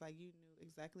where it's just like you knew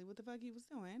exactly what the fuck you was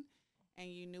doing and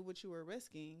you knew what you were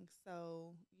risking.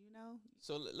 So, you know.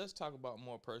 So let's talk about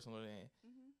more personal then.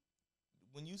 Hmm.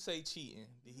 When you say cheating,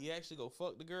 did he actually go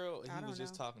fuck the girl or I he was don't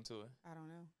just know. talking to her? I don't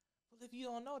know. Well, if you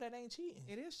don't know, that ain't cheating.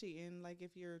 It is cheating. Like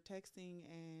if you're texting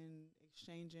and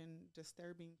exchanging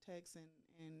disturbing texts and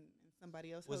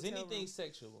somebody else Was hotel anything room.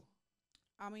 sexual?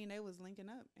 I mean, they was linking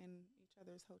up in each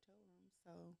other's hotel room.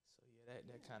 So So yeah,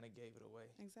 that kind of gave it away.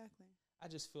 exactly. I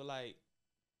just feel like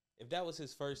if that was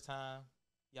his first time,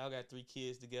 y'all got 3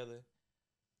 kids together,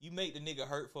 you make the nigga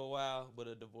hurt for a while, but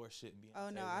a divorce shouldn't be on Oh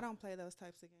the no, table. I don't play those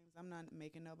types of games. I'm not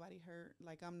making nobody hurt.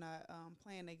 Like I'm not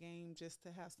playing a game just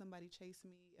to have somebody chase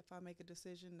me. If I make a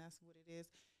decision, that's what it is.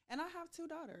 And I have 2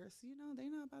 daughters. You know, they're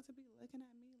not about to be looking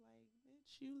at me like,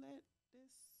 bitch, you let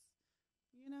this.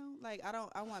 You know, like I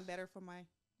don't. I want better for my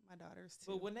daughters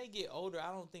too. But when they get older,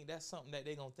 I don't think that's something that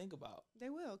they're going to think about. They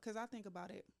will, cause I think about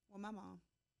it with my mom.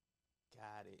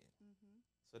 Got it. Hmm.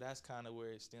 So that's kind of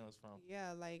where it stems from.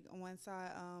 Yeah, like once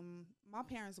my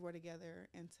parents were together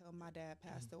until my dad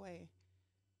passed away,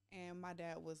 and my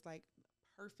dad was like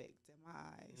perfect in my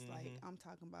eyes. Like I'm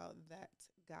talking about that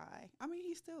guy. I mean,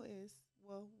 he still is.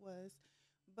 Well, was,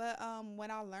 but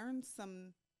when I learned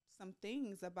some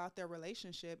things about their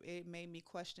relationship, it made me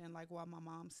question like why my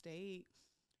mom stayed,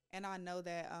 and I know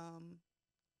that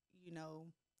you know,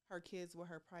 her kids were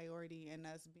her priority and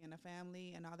us being a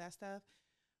family and all that stuff.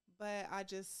 But I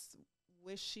just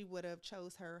wish she would have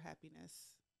chose her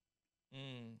happiness.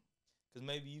 Because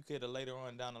maybe you could have later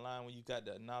on down the line when you got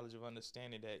the knowledge of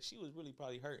understanding that she was really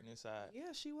probably hurting inside.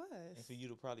 Yeah, she was. And for you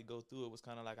to probably go through it was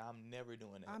kind of like, I'm never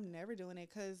doing that. I'm never doing it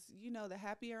because, you know, the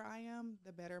happier I am,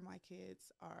 the better my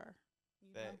kids are.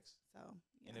 You know? Facts. So,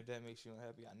 yeah. And if that makes you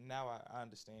unhappy, now I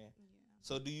understand. Yeah.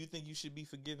 So do you think you should be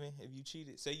forgiven if you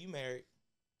cheated? Say you married,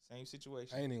 same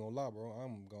situation. I ain't even gonna lie, bro.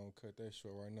 I'm gonna cut that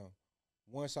short right now.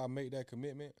 Once I make that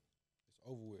commitment, it's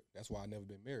over with. That's why I never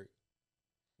been married.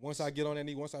 Once I get on that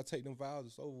knee, once I take them vows,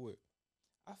 it's over with.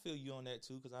 I feel you on that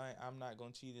too, because I'm not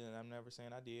gonna cheat, and I'm never saying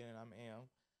I did, and am.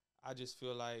 I just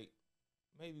feel like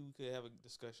maybe we could have a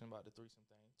discussion about the threesome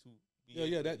thing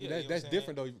too. That's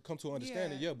different though. You come to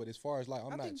understanding, Yeah. But as far as like,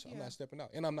 I'm think, not stepping out,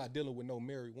 and I'm not dealing with no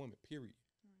married woman. Period.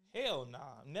 Hell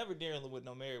nah, I'm never dealing with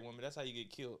no married woman. That's how you get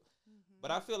killed. Mm-hmm.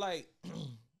 But I feel like,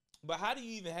 but how do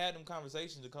you even have them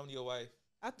conversations to come to your wife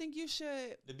I think you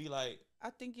should. to be like, I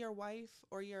think your wife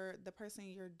or the person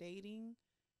you're dating,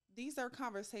 these are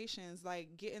conversations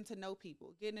like getting to know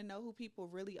people, getting to know who people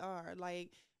really are.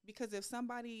 Like, because if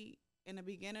somebody in the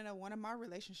beginning of one of my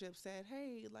relationships said,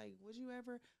 "Hey, like, would you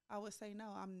ever?" I would say,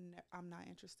 "No, I'm not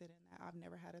interested in that. I've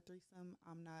never had a threesome.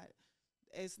 I'm not.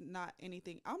 It's not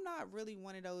anything. I'm not really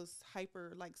one of those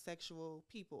hyper like sexual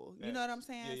people. You know what I'm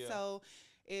saying? Yeah. So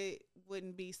it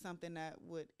wouldn't be something that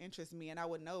would interest me, and I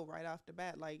would know right off the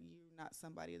bat, like, you're not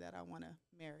somebody that I want to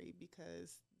marry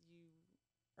because you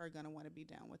are gonna want to be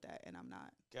down with that, and I'm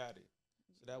not. Got it.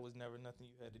 So that was never nothing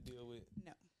you had to deal with.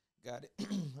 No. Got it.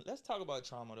 Let's talk about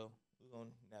trauma though. We're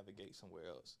gonna navigate somewhere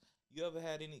else. You ever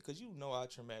had any? Cause you know our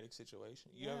traumatic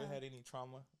situation. You ever Yeah. had any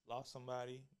trauma? Lost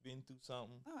somebody? Been through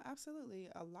something? Oh,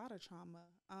 absolutely. A lot of trauma.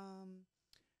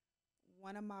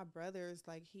 One of my brothers,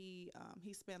 like he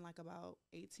spent like about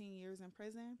 18 years in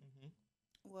prison. Mm-hmm.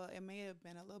 Well, it may have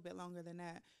been a little bit longer than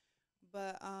that.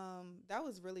 But that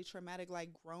was really traumatic, like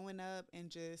growing up and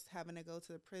just having to go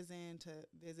to the prison to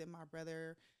visit my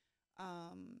brother,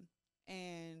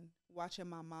 and watching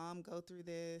my mom go through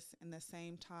this in the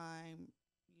same time,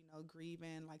 you know,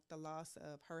 grieving like the loss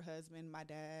of her husband, my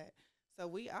dad.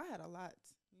 So I had a lot,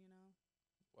 you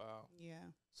know. Wow.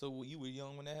 Yeah. So you were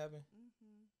young when that happened?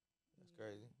 Mm-hmm. That's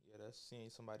crazy. Yeah, that's seeing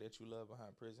somebody that you love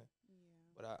behind prison. Yeah.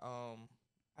 But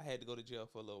I had to go to jail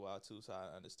for a little while too, so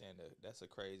I understand that that's a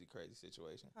crazy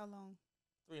situation. How long?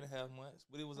 3.5 months,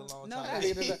 but it was a long No, time.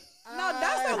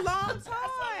 that's a long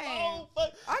time.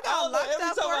 I got don't know, locked every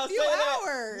up time for I a few say that,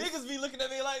 hours. Niggas be looking at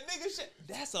me like, nigga, shit.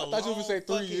 That's a long. I thought you would say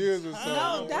 3 years or something.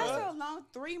 No, Oh, that's bruh. a long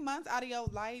 3 months out of your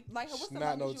life. Like, what's the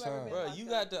Not longest no you ever time. been Bro, locked you up?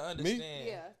 got to understand.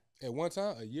 Yeah. At one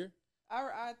time, a year.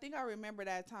 I think I remember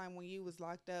that time when you was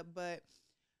locked up, but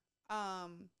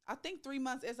I think 3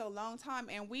 months is a long time,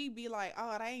 and we be like,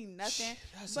 oh, that ain't nothing.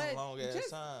 That's But a long ass just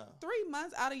time. 3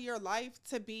 months out of your life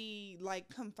to be like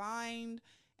confined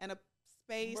in a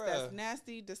space that's Bruh.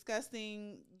 nasty,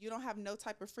 disgusting. You don't have no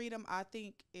type of freedom. I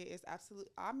think it is absolute.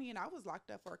 I mean, I was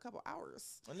locked up for a couple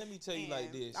hours. And let me tell you like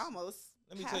and this. almost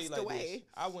let me tell you like this.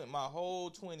 I went my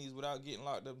whole 20s without getting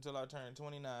locked up until I turned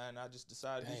 29. I just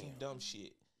decided to do some dumb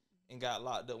shit and got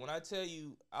locked up. When I tell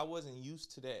you I wasn't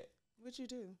used to that. What'd you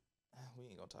do? We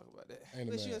ain't gonna talk about that.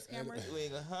 Was you a scammer? We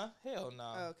ain't gonna, Hell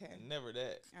no. Oh, okay. Never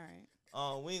that. All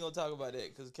right. We ain't gonna talk about that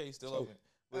because the case still open.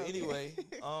 But anyway,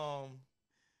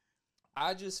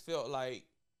 I just felt like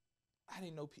I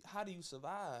didn't know how do you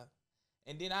survive.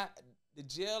 And then the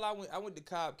jail I went to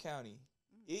Cobb County.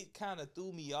 It kind of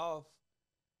threw me off.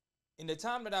 In the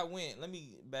time that I went, let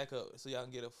me back up so y'all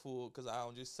can get a full, because I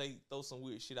don't just throw some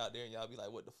weird shit out there and y'all be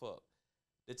like, what the fuck?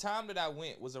 The time that I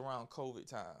went was around COVID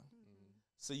time.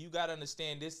 So you got to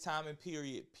understand this time and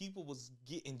period, people was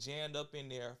getting jammed up in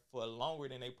there for longer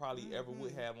than they probably ever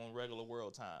would have on regular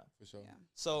world time. For sure. Yeah.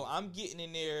 So I'm getting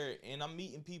in there and I'm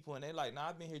meeting people and they're like, nah,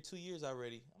 I've been here 2 years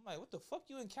already. I'm like, what the fuck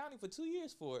you in county for 2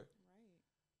 years for? Right.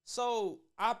 So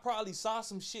I probably saw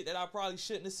some shit that I probably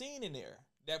shouldn't have seen in there.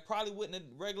 That probably wouldn't have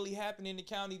regularly happened in the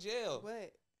county jail.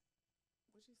 What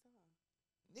you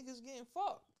saw? Niggas getting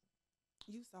fucked.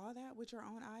 You saw that with your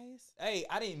own eyes? Hey,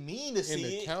 I didn't mean to see it.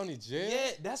 In the county jail?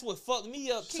 Yeah, that's what fucked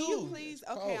me up, too. Can you please?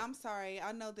 Okay, I'm sorry.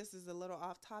 I know this is a little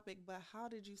off topic, but how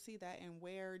did you see that and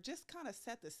where? Just kind of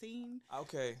set the scene.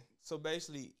 Okay, so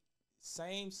basically,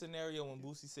 same scenario when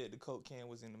Boosie said the Coke can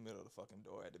was in the middle of the fucking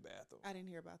door at the bathroom. I didn't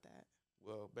hear about that.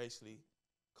 Well, basically,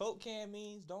 Coke can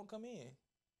means don't come in.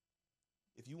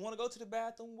 If you want to go to the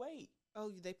bathroom, wait.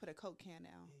 Oh, they put a Coke can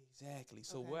now. Exactly.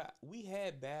 So we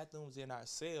had bathrooms in our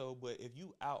cell, but if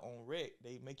you out on rec,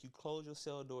 they make you close your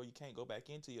cell door. You can't go back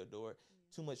into your door.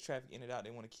 Too much traffic in and out.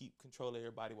 They want to keep control of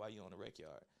everybody while you're on the rec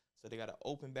yard. So they got an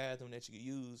open bathroom that you can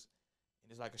use, and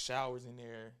there's like a showers in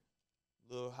there,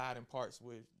 little hiding parts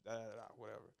with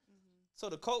whatever. So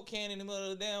the Coke can in the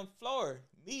middle of the damn floor.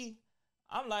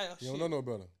 I'm like, oh, you don't know no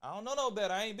better. I don't know no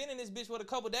better. I ain't been in this bitch for a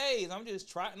couple days. I'm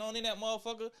just trotting on in that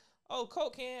motherfucker. Oh,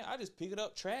 Coke can. I just pick it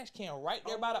up, trash can right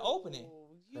there by the opening.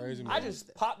 Crazy, I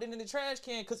just popped it in the trash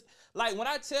can because, like, when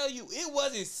I tell you, it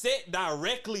wasn't set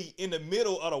directly in the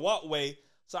middle of the walkway.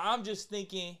 So I'm just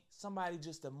thinking somebody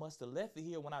just must have left it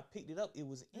here. When I picked it up, it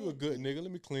was empty. You a good nigga.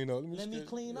 Let me clean up. Let me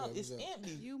clean up. It's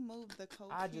empty. You moved the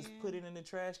Coke I can. just put it in the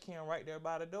trash can right there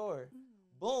by the door.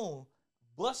 Boom.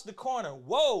 Bust the corner.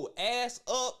 Whoa. Ass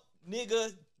up,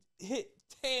 nigga. Hit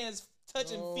hands,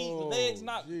 touching feet, legs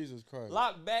knocked, Jesus Christ,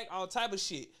 locked back, all type of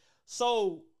shit.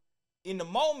 So in the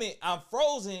moment, I'm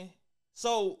frozen.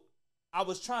 So I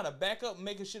was trying to back up,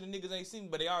 making sure the niggas ain't seen me,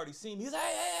 but they already seen me. He's like,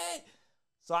 hey.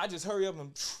 So I just hurry up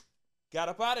and got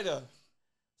up out of there.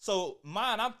 So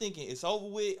I'm thinking it's over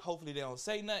with. Hopefully they don't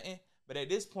say nothing. But at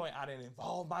this point, I didn't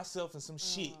involve myself in some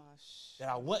shit that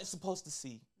I wasn't supposed to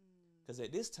see. Because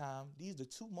at this time, these are the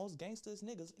two most gangsters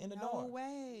niggas in the dorm. No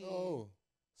way. Oh.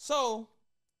 So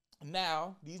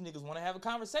now these niggas want to have a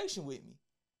conversation with me.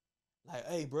 Like,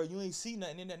 hey, bro, you ain't see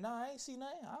nothing in there. Nah, I ain't see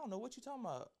nothing. I don't know what you talking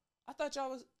about. I thought y'all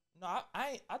was... No,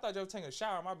 I thought y'all was taking a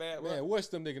shower. My bad, bro. Man, what's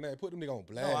them niggas name? Put them niggas on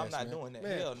blast. No, I'm not doing that.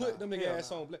 Man, hell put them niggas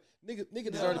ass on blast.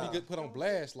 Nigga deserve to be good put on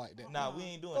blast like that. Nah, we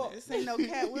ain't doing that. This ain't no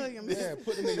Cat Williams. Yeah,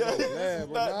 put them niggas on blast,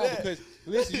 bro. Nah, because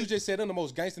listen, you just said them the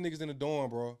most gangster niggas in the dorm,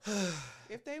 bro.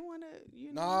 If they want to,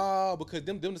 you know. Nah, because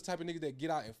them the type of niggas that get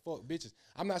out and fuck bitches.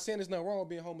 I'm not saying there's nothing wrong with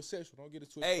being homosexual. Don't get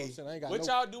it twisted. Hey, I ain't got what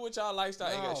y'all do with y'all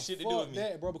lifestyle ain't got shit to do with me. Fuck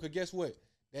that, bro, because guess what?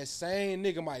 That same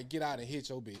nigga might get out and hit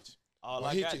your bitch. All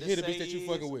I got to say hit a bitch that you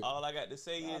fucking with. All I got to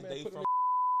say is they from.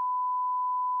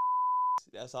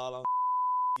 That's all I'm.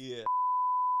 Yeah.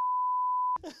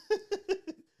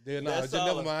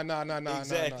 Never mind. Nah.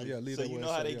 Exactly. Yeah, leave so that you word,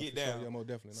 know how they yeah, get for down. Sure. Yeah, most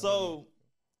definitely. So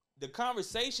the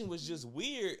conversation was just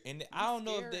weird, and I don't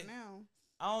know if they. Now.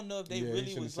 I don't know if they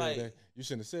really was like. That. You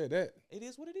shouldn't have said that. It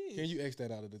is what it is. Can you X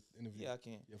that out of the interview? Yeah, I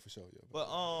can. Yeah, for sure. Yeah. But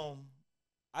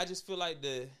I just feel like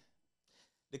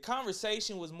the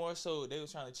conversation was more so they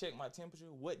was trying to check my temperature.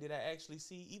 What did I actually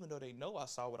see? Even though they know I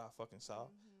saw what I fucking saw.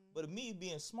 But me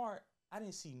being smart, I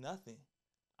didn't see nothing.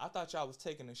 I thought y'all was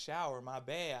taking a shower. My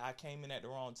bad. I came in at the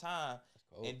wrong time.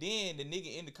 Cool. And then the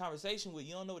nigga in the conversation with,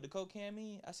 you don't know what the Coke can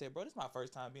mean? I said, bro, this is my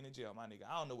first time being in jail, my nigga.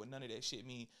 I don't know what none of that shit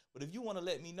mean. But if you want to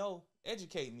let me know,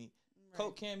 educate me. Right.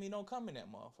 Coke can mean don't come in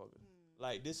that motherfucker.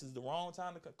 Like, this is the wrong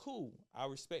time to come. Cool. I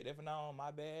respect that for now on.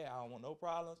 My bad. I don't want no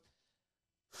problems.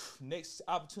 Next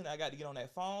opportunity I got to get on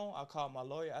that phone, I called my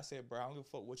lawyer. I said, bro, I don't give a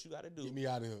fuck what you got to do. Get me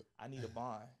out of here. I need a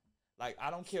bond. Like,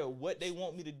 I don't care what they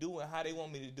want me to do and how they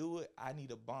want me to do it. I need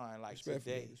a bond, like,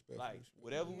 today. Like,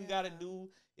 whatever we got to do,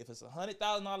 if it's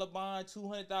 $100,000 bond,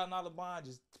 $200,000 bond,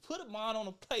 just put a bond on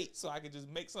a plate so I can just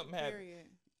make something happen. Period.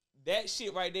 That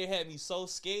shit right there had me so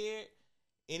scared,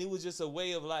 and it was just a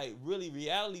way of, like, really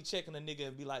reality checking a nigga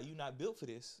and be like, you not built for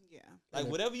this. Yeah. Like,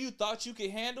 whatever you thought you could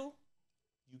handle,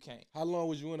 You can't. How long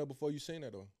was you in there before you seen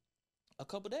that though? A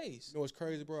couple days. You know what's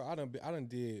crazy, bro? I done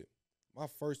did my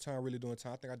first time really doing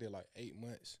time. I think I did like 8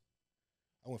 months.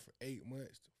 I went from 8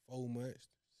 months to 4 months,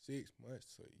 to 6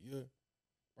 months to a year.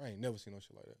 I ain't never seen no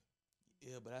shit like that.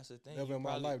 Yeah, but that's the thing. Never in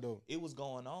my life though. It was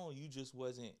going on. You just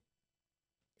wasn't.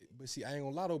 But see, I ain't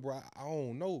gonna lie though, bro. I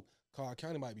don't know. Clark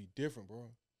County might be different, bro.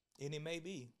 And it may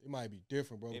be. It might be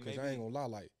different, bro. Because I ain't gonna lie,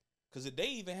 like. Cause if they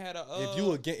even had a.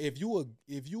 If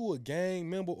you a gang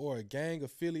member or a gang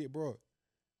affiliate, bro,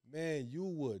 man, you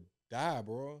would die,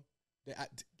 bro.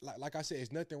 Like I said,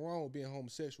 it's nothing wrong with being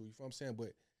homosexual. You feel what I'm saying?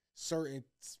 But certain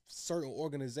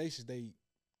organizations,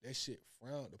 that shit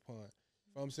frowned upon.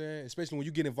 You know what I'm saying? Especially when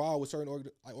you get involved with certain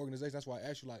organizations. That's why I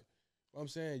asked you, like, what I'm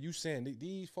saying, you saying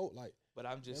these folk, like. But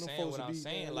I'm just saying what I'm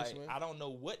saying. Like, I don't know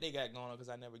what they got going on because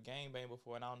I never gangbanged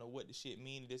before, and I don't know what the shit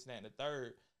mean, this, and that, and the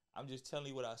third. I'm just telling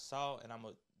you what I saw, and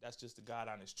that's just the God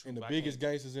honest truth. And the biggest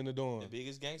gangsters in the dorm. The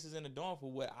biggest gangsters in the dorm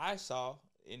for what I saw,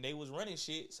 and they was running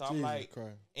shit. So Jesus I'm like,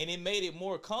 Christ. And it made it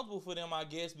more comfortable for them, I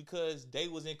guess, because they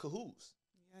was in cahoots.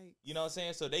 Yikes. You know what I'm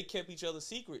saying? So they kept each other's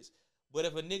secrets. But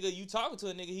if a nigga, you talking to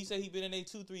a nigga, he said he been in there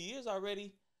 2-3 years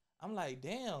already. I'm like,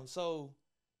 damn. So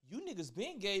you niggas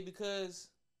been gay because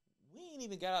we ain't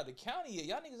even got out the county yet.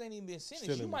 Y'all niggas ain't even been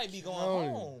sentenced. You might be going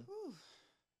home. Whew.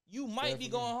 You might be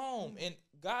going home. And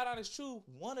God honest truth,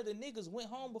 one of the niggas went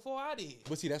home before I did.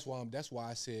 But see, that's why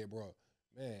I said, bro,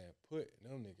 man, put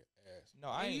them nigga ass. No,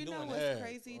 I ain't doing that. You know what's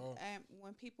crazy?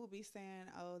 When people be saying,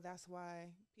 "Oh, that's why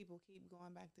people keep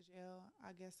going back to jail,"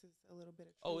 I guess it's a little bit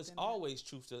of truth. Oh, it's always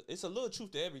truth. It's a little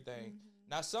truth to everything.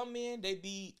 Now, some men, they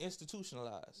be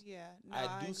institutionalized. Yeah, no,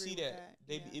 I do see that.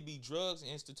 It be drugs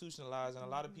and institutionalized, and a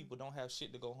lot of Mm-hmm. people don't have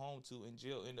shit to go home to, and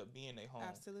jail end up being their home.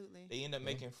 Absolutely. They end up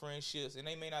making friendships, and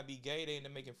they may not be gay. They end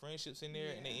up making friendships in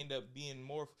there, and they end up being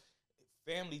more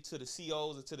family to the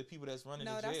COs or to the people that's running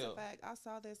the jail. No, that's a fact. I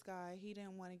saw this guy. He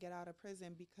didn't want to get out of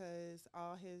prison because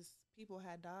all his people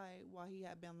had died while he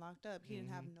had been locked up. He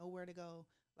didn't have nowhere to go.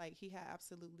 Like, he had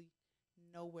absolutely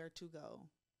nowhere to go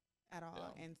at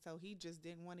all. Yeah. And so he just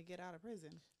didn't want to get out of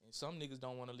prison. And some niggas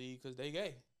don't want to leave because they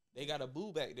gay. They got a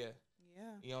boo back there. Yeah.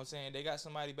 You know what I'm saying? They got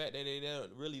somebody back there they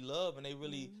really love, and they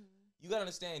really... You got to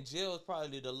understand, jail is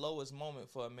probably the lowest moment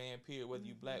for a man, period, whether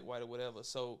you black, white, or whatever.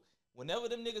 So... Whenever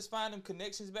them niggas find them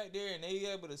connections back there and they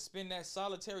able to spend that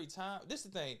solitary time, this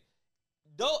is the thing.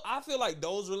 Though I feel like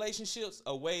those relationships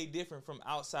are way different from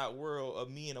outside world of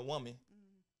me and a woman.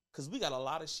 Because we got a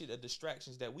lot of shit of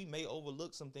distractions that we may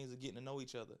overlook some things of getting to know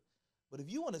each other. But if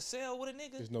you want to sell with a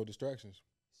nigga, there's no distractions.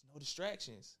 There's no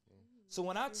distractions. So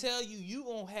when I tell you, you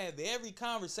going to have every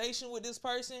conversation with this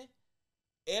person,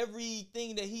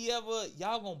 everything that he ever,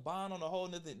 y'all going to bond on a whole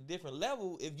different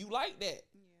level if you like that.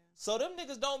 So them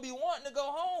niggas don't be wanting to go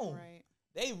home. Right.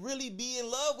 They really be in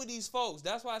love with these folks.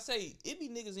 That's why I say it be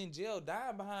niggas in jail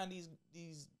dying behind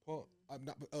these. Well, I'm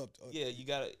not, yeah, you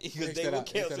gotta because they will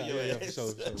cancel your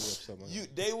ass.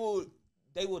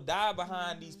 They will die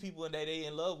behind these people and that they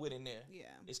in love with in there. Yeah,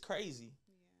 it's crazy.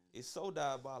 Yeah. It's so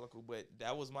diabolical. But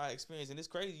that was my experience, and it's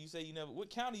crazy. You say you never.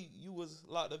 What county you was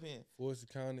locked up in? Fulton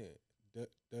County,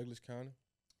 Douglas County.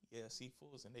 Yeah, see,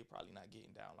 Fulton, they probably not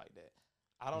getting down like that.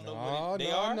 I don't know what they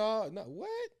are. No,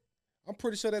 what? I'm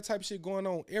pretty sure that type of shit going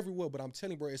on everywhere, but I'm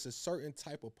telling you, bro, it's a certain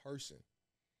type of person.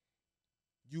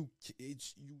 You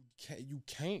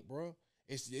can't, bro.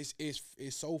 It's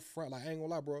so front. Like, I ain't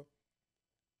gonna lie, bro.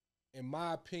 In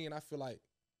my opinion, I feel like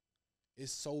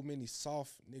it's so many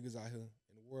soft niggas out here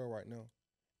in the world right now,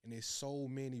 and there's so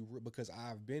many because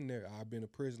I've been there. I've been to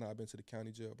prison. I've been to the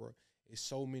county jail, bro. It's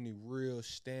so many real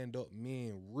stand-up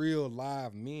men, real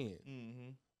live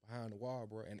men. Behind the wall,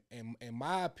 bro. And in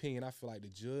my opinion, I feel like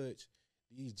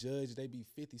these judges, they be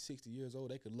 50, 60 years old.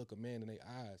 They could look a man in their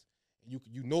eyes. And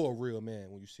you know a real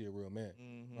man when you see a real man. You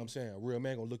know what I'm saying? A real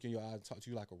man gonna look in your eyes and talk to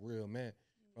you like a real man. You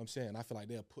know what I'm saying? I feel like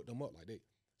they'll put them up like they,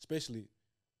 especially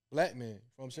black men. You know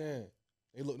what I'm saying?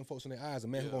 They look them folks in their eyes. A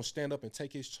man who gonna stand up and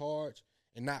take his charge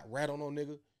and not rat on no nigga. You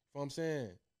know what I'm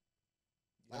saying?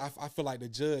 Like, I feel like the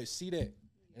judge see that and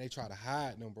they try to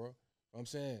hide them, bro. You know what I'm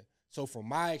saying? So from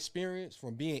my experience,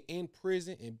 from being in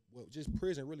prison, and just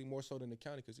prison really more so than the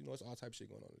county, because, you know, it's all type of shit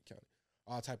going on in the county.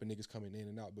 All type of niggas coming in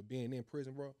and out. But being in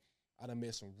prison, bro, I done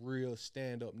met some real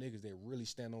stand-up niggas that really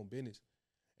stand on business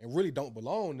and really don't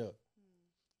belong there.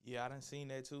 Yeah, I done seen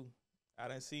that too. I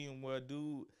done seen where a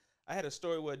dude, I had a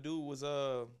story where a dude was,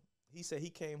 he said he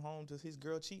came home to his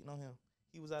girl cheating on him.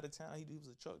 He was out of town. He was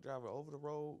a truck driver over the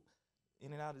road,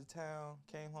 in and out of the town,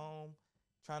 came home.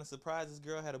 Trying to surprise this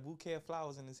girl, had a bouquet of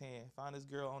flowers in his hand. Found this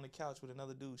girl on the couch with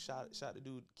another dude. Shot the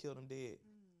dude, killed him dead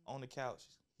on the couch.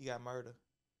 He got murdered.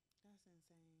 That's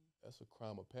insane. That's a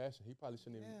crime of passion. He probably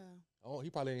shouldn't even. Yeah. Oh, he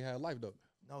probably ain't had life though.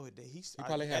 No, He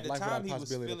probably at had the life time without he was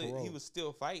possibility of feeling, parole. he was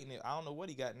still fighting it. I don't know what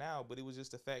he got now, but it was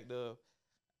just the fact of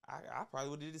I probably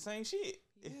would have did the same shit.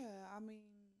 Yeah, I mean,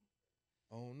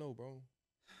 I don't know, bro.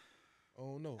 I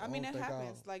don't know. I mean, it don't think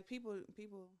happens. Like people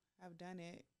have done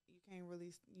it. You can't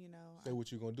really, you know. say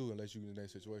what you gonna do unless you in that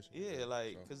situation. Yeah,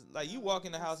 like, So. cause like you walk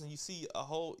in the house and you see a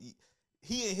whole,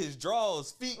 he in his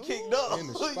drawers, feet kicked up, in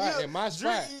the spot, in my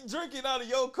spot, drinking out of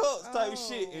your cups type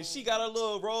shit, and she got a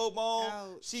little robe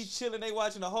on, she chilling, they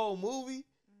watching the whole movie.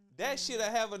 That shit'll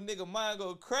have a nigga mind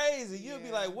go crazy. You'll be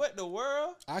like, what the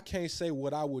world? I can't say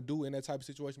what I would do in that type of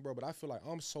situation, bro, but I feel like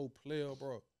I'm so player,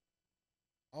 bro.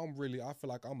 I feel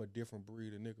like I'm a different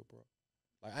breed of nigga, bro.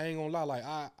 Like, I ain't gonna lie,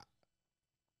 like,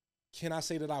 can I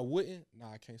say that I wouldn't?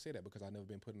 Nah, I can't say that because I never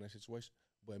been put in that situation.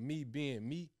 But me being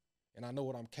me, and I know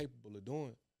what I'm capable of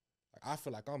doing, like, I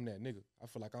feel like I'm that nigga. I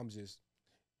feel like I'm just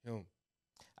him.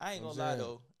 I ain't gonna lie,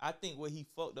 though. I think what he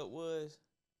fucked up was,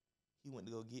 he went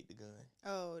to go get the gun.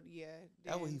 Oh, yeah.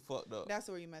 That's what he fucked up. That's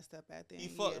where he messed up at then. He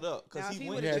fucked up because he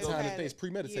went to go time get things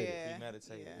premeditated. Yeah.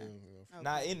 Premeditated. Yeah. Okay.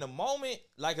 Now, in the moment,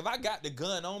 like if I got the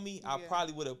gun on me, I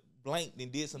probably would have blanked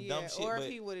and did some dumb shit. Or if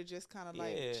he would have just kind of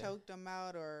like choked him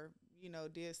out or, you know,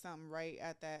 did something right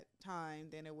at that time,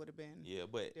 then it would have been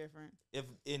different. If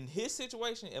in his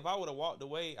situation, if I would have walked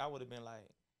away, I would have been like,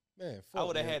 man, I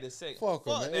would have had to say, fuck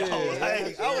him, man.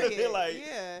 I would have been like,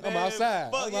 I'm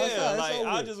outside. Fuck yeah. Like,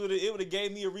 I just would have, it would have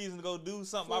gave me a reason to go do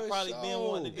something I probably been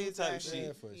wanting to do type shit.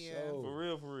 Yeah, for sure. For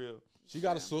real, for real. She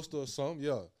got a sister or something,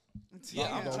 Yeah,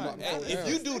 I'm trying. If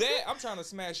you do that, I'm trying to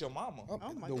smash your mama.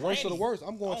 The worst of the worst.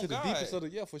 I'm going to the deepest of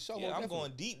the, for sure. Yeah, I'm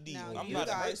going deep. Now, I'm about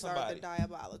to hurt somebody. The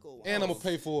diabolical ones. And I'm gonna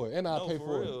pay for it. And I'll pay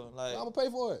for it. Like, I'm gonna pay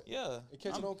for it. Yeah. And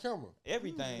catch it on camera.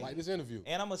 Everything. Like this interview.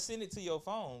 And I'm gonna send it to your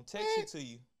phone. Text it to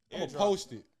you. I'm gonna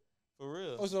post it. For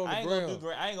real. Post it on I ain't the gonna do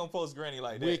I ain't gonna post Granny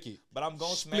like that. Wicked. But I'm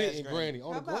gonna smash Granny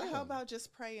on the ground. How about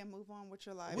just pray and move on with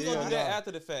your life? We're gonna do that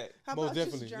after the fact. How Most about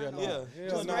definitely. just journal?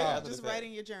 Just write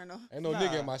in your journal. Ain't no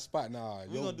nigga in my spot. Nah.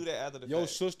 We're gonna do that after the fact. Your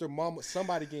sister, mama,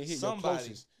 somebody getting hit.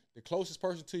 Somebody. The closest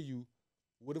person to you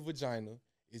with a vagina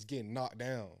is getting knocked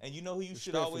down. And you know who you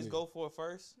should always go for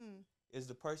first? Is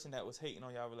the person that was hating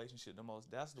on y'all relationship the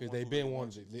most. That's the one. Because they been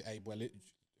wanting to. Hey, boy,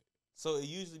 so it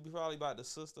usually be probably about the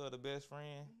sister or the best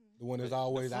friend. The one that's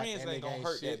always the friends ain't gonna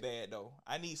hurt shit. that bad though.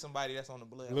 I need somebody that's on the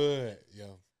blood. Yeah.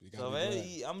 So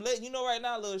I'm letting you know right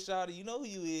now, little shawty. You know who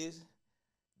you is.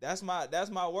 That's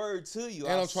my word to you.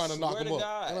 And I'm trying to knock them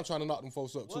up. And I'm trying to knock them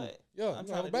folks up too. Yeah, I'm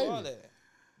trying to do all that.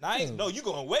 Now, no, you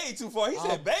going way too far. He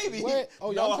said, "Baby." What?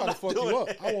 Oh, yeah, I'm trying to fuck you up.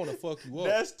 I want to fuck you up.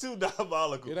 That's too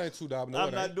diabolical. It ain't too diabolical.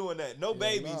 I'm not doing that. No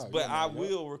babies, but I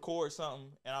will record something,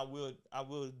 and I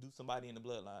will do somebody in the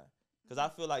bloodline because I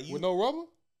feel like you with no rubber.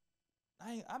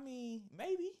 I mean,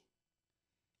 maybe.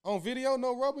 On video,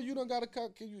 no rubber. You don't got to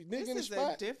cut. Can you nigga in the spot? This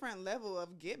is a different level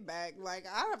of get back. Like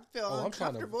I feel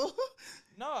uncomfortable.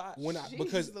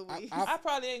 Because I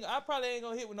probably ain't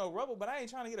gonna hit with no rubber, but I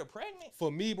ain't trying to get her pregnant.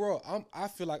 For me, bro, I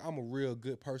feel like I'm a real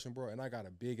good person, bro, and I got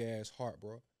a big ass heart,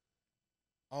 bro.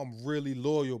 I'm really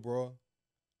loyal, bro.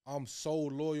 I'm so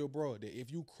loyal, bro, that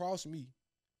if you cross me,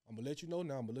 I'm gonna let you know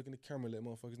now. I'm gonna look in the camera and let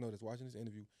motherfuckers know that's watching this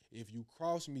interview. If you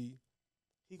cross me,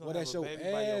 well, that's your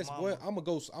ass, boy. I'm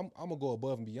gonna go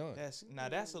above and beyond. That's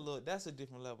a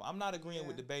different level. I'm not agreeing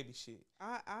with the baby shit.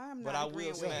 I'm not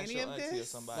agreeing with any of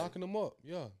this. Locking them up,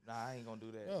 yeah. Nah, I ain't gonna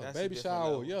do that. Yeah, that's baby shower,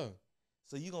 level. yeah.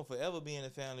 So you gonna forever be in the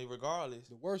family regardless.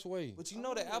 The worst way. But you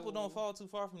know the apple don't fall too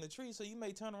far from the tree, so you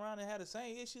may turn around and have the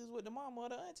same issues with the mama or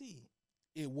the auntie.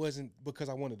 It wasn't because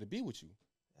I wanted to be with you.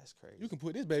 That's crazy. You can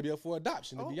put this baby up for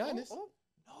adoption, to be honest.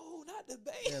 No, not the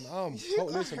baby. And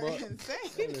listen, bro. Listen,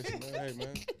 man. Hey,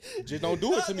 man. Just don't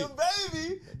do it to me. The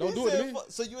baby. Don't do it to me.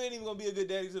 So you ain't even gonna be a good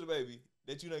daddy to the baby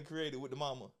that you done created with the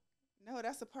mama. No,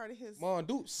 that's a part of his. Mom,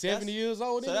 dude, 70 years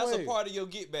old. So that's a part of your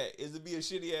get back is to be a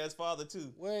shitty ass father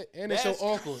too. What? And it's your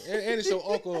uncle. And it's your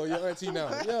uncle or your auntie now.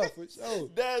 Yeah, for sure.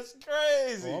 That's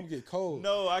crazy. Oh, I'm getting cold.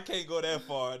 No, I can't go that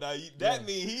far. Now that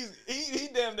means he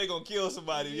damn near gonna kill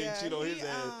somebody and cheat on his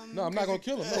ass. No, I'm not gonna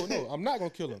kill him. No, I'm not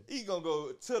gonna kill him. He gonna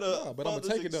go to the but I'm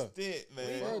gonna take it up,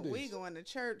 man. We going to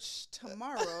church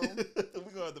tomorrow. We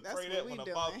gonna have to pray that when I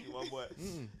pop you, my boy.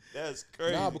 That's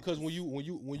crazy. Nah, because when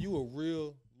you a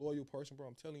real loyal person, bro,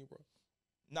 I'm telling you, bro.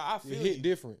 Nah, I feel you hit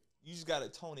different. You just gotta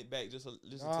tone it back just a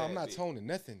tad I'm not bit. toning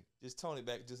nothing. Just tone it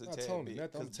back just a tad bit.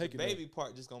 Nothing. I'm taking the baby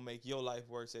part just gonna make your life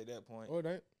worse at that point. Oh, it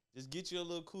ain't. Just get you a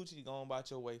little coochie, go on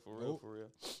about your way for real, for real.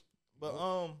 But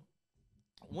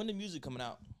when the music coming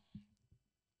out?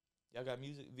 Y'all got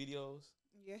music videos?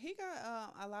 Yeah, he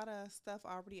got a lot of stuff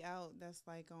already out that's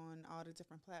like on all the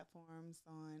different platforms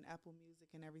on Apple Music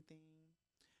and everything.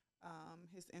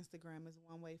 His Instagram is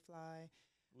 1WayFly.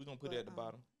 We're gonna put it at the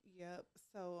bottom. Yep.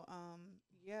 So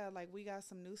yeah, like we got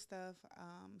some new stuff,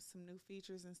 some new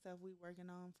features and stuff we working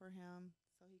on for him,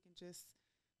 so he can just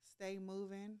stay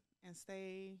moving and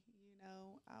stay,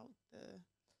 out the.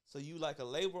 So you like a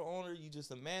labor owner? You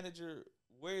just a manager?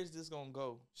 Where is this gonna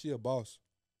go? She a boss.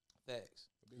 Facts.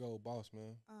 A big old boss,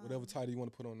 man. Whatever title you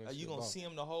want to put on there. Are you gonna see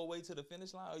him the whole way to the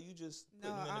finish line, or you just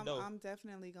putting him in the dough? I'm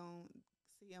definitely gonna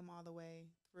see him all the way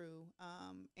through,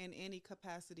 in any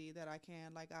capacity that I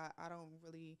can. Like I don't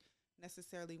really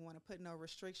necessarily want to put no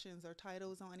restrictions or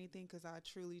titles on anything, because I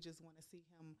truly just want to see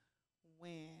him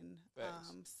win.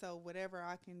 So whatever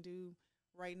I can do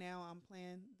right now, I'm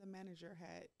playing the manager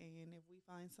hat, and if we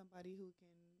find somebody who can,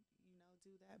 do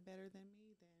that better than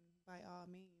me, then by all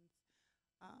means.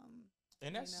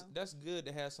 And that's good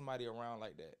to have somebody around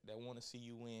like that want to see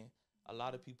you win. A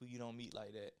lot of people you don't meet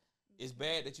like that. It's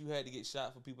bad that you had to get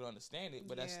shot for people to understand it,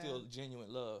 but that's still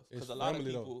genuine love. Because a lot of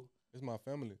people, it's my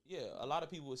family. Yeah, a lot of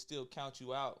people would still count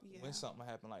you out when something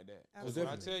happened like that. Because when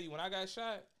I tell you, when I got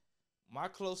shot, my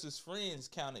closest friends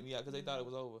counted me out because they thought it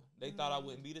was over. They thought I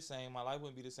wouldn't be the same. My life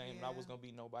wouldn't be the same, and I was gonna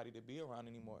be nobody to be around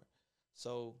anymore.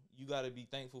 So you got to be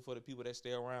thankful for the people that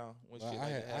stay around when shit like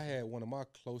that happens. I had one of my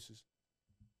closest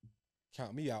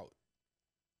count me out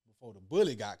before the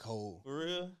bullet got cold. For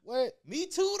real? What? Me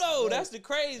too, though. That's the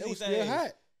crazy thing. It was still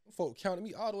hot. Folk counted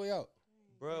me all the way out.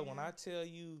 Bro, when I tell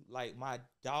you, like, my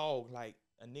dog, like,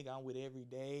 a nigga I'm with every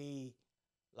day,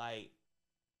 like,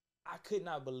 I could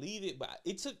not believe it, but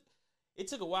it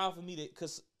took a while for me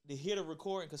to hear the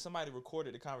recording, because somebody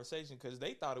recorded the conversation, because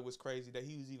they thought it was crazy that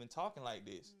he was even talking like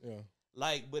this. Yeah.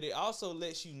 Like, but it also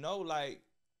lets you know, like,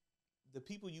 the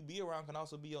people you be around can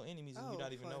also be your enemies, and you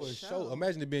not even know For it. sure.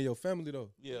 Imagine it being your family, though.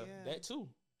 Yeah, that too.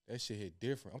 That shit hit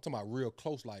different. I'm talking about real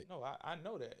close, like. No, I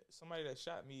know that. Somebody that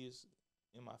shot me is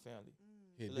in my family.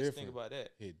 Hit So different. let's think about that.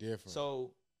 Hit different.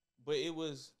 So, but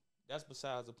that's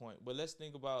besides the point. But let's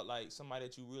think about, like, somebody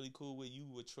that you really cool with, you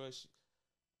would trust.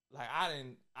 Like,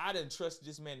 I didn't trust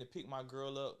this man to pick my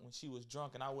girl up when she was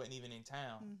drunk and I wasn't even in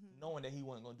town, knowing that he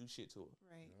wasn't gonna do shit to her.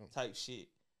 Right. Type shit.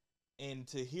 And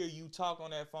to hear you talk on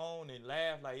that phone and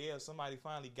laugh like, yeah, somebody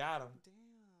finally got him. Damn.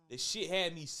 The shit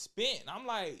had me spent. I'm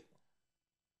like,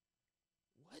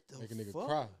 what the Make a nigga fuck?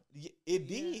 cry. It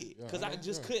did. Because I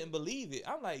just couldn't believe it.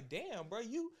 I'm like, damn, bro,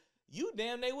 you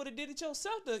damn they would have did it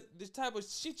yourself, the type of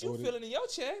shit you feeling in your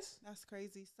chest. That's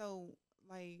crazy. So,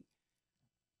 like,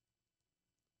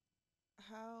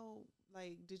 how,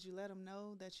 like, did you let him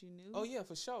know that you knew? Oh, yeah,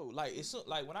 for sure. Like, it's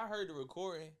like when I heard the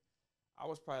recording, I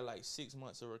was probably like 6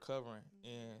 months of recovering,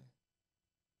 and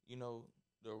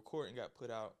the recording got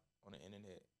put out on the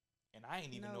internet, and I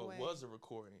didn't even know it was a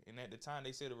recording. And at the time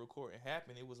they said the recording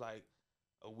happened, it was like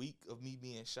a week of me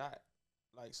being shot.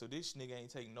 Like, so this nigga ain't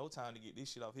taking no time to get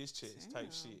this shit off his chest.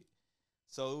 Type shit.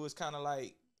 So it was kind of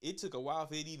like, it took a while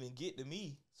for it to even get to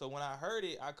me. So when I heard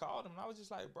it, I called him and I was just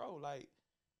like, bro, like,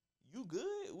 you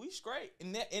good? We straight.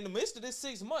 And in the midst of this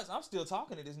 6 months, I'm still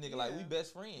talking to this nigga like we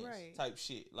best friends. Right. Type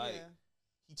shit. Like,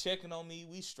 he checking on me,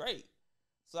 we straight.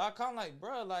 So I kind of like,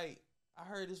 bro, like, I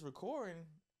heard this recording.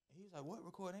 He was like, what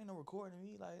recording? Ain't no recording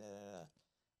me. Like,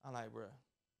 I'm like, bro,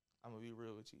 I'm going to be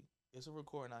real with you. It's a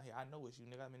recording out here. I know it's you,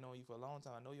 nigga. I've been knowing you for a long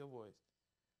time. I know your voice.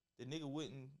 The nigga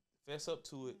wouldn't fess up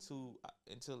to it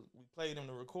until we played him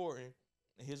the recording,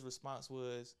 and his response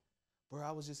was, bro,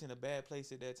 I was just in a bad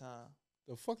place at that time.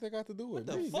 The fuck they got to do with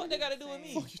me? What the fuck they got to do with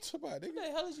me? What you talking about, nigga? What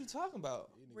the hell is you talking about?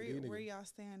 Where y'all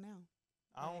stand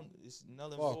now? It's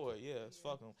null and void. Yeah, it's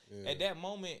fucking. Yeah. At that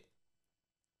moment,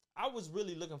 I was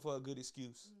really looking for a good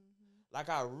excuse. Like,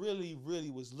 I really, really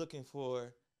was looking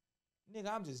for,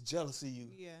 nigga, I'm just jealous of you.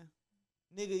 Yeah.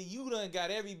 Nigga, you done got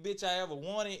every bitch I ever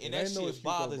wanted, and that shit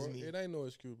bothers me. It ain't no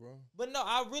excuse, bro. But no,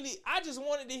 I just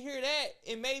wanted to hear that,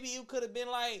 and maybe you could have been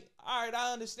like, all right,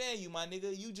 I understand you, my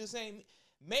nigga. You just ain't.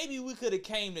 Maybe we could have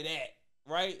came to that,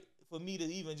 right? For me to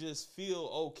even just feel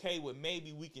okay with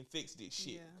maybe we can fix this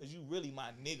shit. Because you really my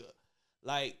nigga.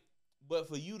 Like, but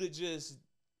for you to just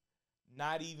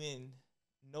not even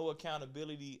no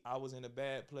accountability, I was in a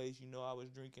bad place. I was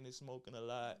drinking and smoking a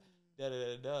lot.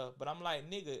 But I'm like,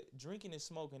 nigga, drinking and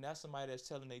smoking, that's somebody that's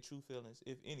telling their true feelings,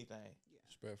 if anything.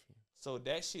 Respectfully. So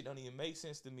that shit don't even make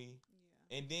sense to me.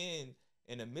 Yeah. And then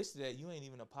in the midst of that, you ain't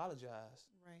even apologize.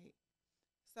 Right.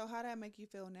 So how that make you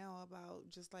feel now about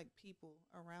just like people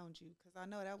around you? Because I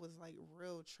know that was like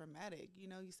real traumatic. You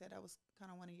said that was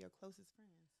kind of one of your closest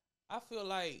friends. I feel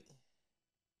like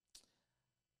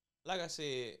I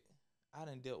said, I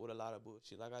done dealt with a lot of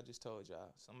bullshit. Like I just told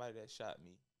y'all, somebody that shot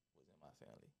me was in my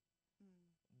family.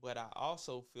 But I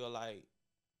also feel like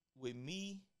with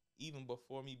me, even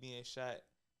before me being shot,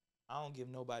 I don't give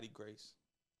nobody grace.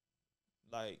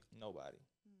 Like, nobody.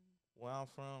 Where I'm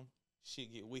from,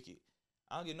 shit get wicked.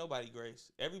 I don't give nobody grace.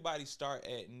 Everybody start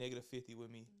at -50 with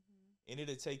me. And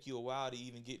it'll take you a while to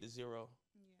even get to 0.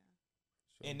 Yeah.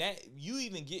 Sure. And that, you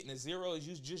even getting to 0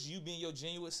 is just you being your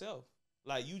genuine self.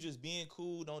 Like, you just being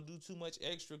cool, don't do too much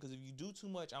extra. Because if you do too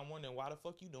much, I'm wondering why the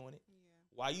fuck you doing it. Yeah.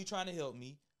 Why you trying to help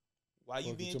me? Why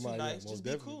you being too nice? Just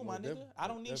be cool, my nigga. I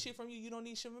don't need shit from you. You don't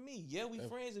need shit from me. Yeah, we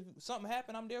friends. If something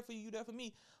happen, I'm there for you. You there for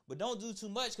me. But don't do too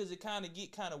much because it kind of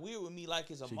get kind of weird with me. Like,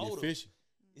 it's a motive. Fishy.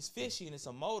 It's fishy and it's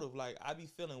a motive. Like, I be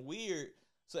feeling weird.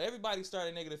 So everybody start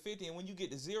at -50, and when you get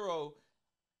to 0,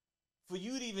 for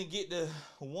you to even get to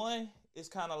 1, it's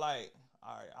kind of like,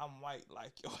 all right, I might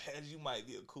like your ass. You might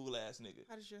be a cool ass nigga.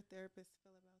 How does your therapist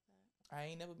feel about that? I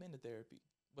ain't never been to therapy.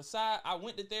 Besides, I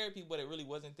went to therapy, but it really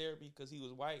wasn't therapy because he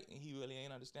was white and he really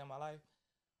ain't understand my life.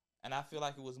 And I feel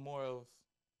like it was more of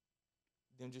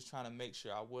them just trying to make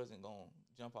sure I wasn't going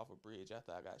to jump off a bridge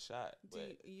after I got shot.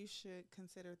 But you should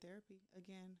consider therapy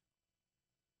again.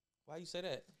 Why you say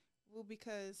that? Well,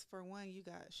 because for one, you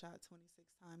got shot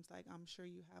 26 times. Like, I'm sure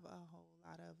you have a whole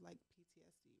lot of like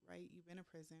PTSD, right? You've been in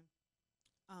prison,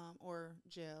 or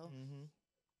jail.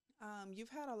 Mm-hmm. You've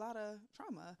had a lot of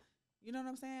trauma. You know what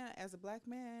I'm saying? As a black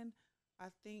man, I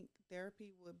think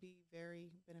therapy would be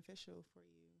very beneficial for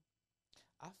you.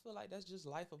 I feel like that's just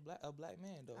life of a black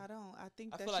man, though. I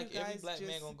think I feel like every black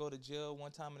man gonna go to jail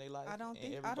one time in their life. I don't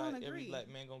agree. Every black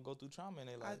man gonna go through trauma in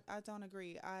their life. I don't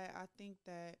agree. I think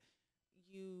that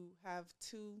you have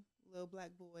 2 little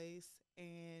black boys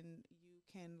and you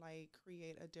can like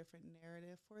create a different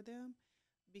narrative for them,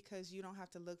 because you don't have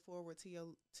to look forward to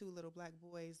your 2 little black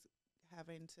boys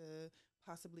having to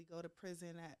possibly go to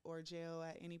prison or jail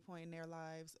at any point in their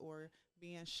lives, or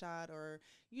being shot, or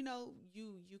you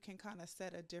can kind of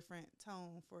set a different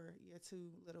tone for your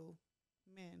 2 little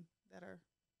men that are.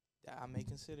 I may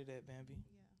consider that, Bambi.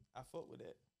 Yeah, I fuck with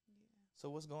that. Yeah. So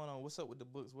what's going on? What's up with the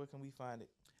books? Where can we find it?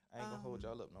 I ain't gonna hold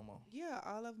y'all up no more. Yeah,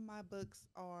 all of my books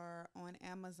are on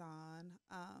Amazon,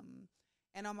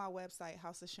 and on my website,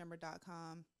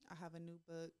 houseofshimmer.com. I have a new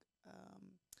book.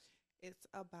 It's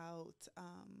about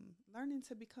learning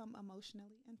to become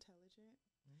emotionally intelligent,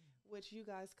 which you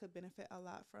guys could benefit a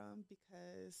lot from,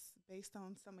 because based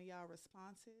on some of y'all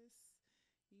responses,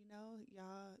 y'all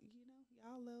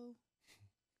little,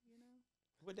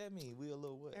 What that mean? We a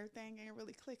little what? Everything ain't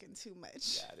really clicking too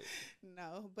much. Got it.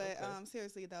 No, but okay.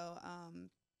 Seriously though,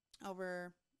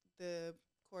 over the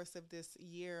course of this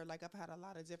year, like, I've had a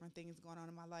lot of different things going on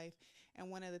in my life,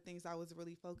 and one of the things I was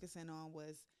really focusing on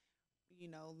was,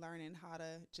 learning how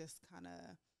to just kind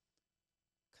of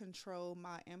control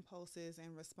my impulses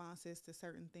and responses to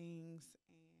certain things,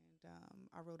 and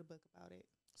I wrote a book about it.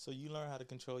 So you learn how to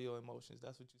control your emotions.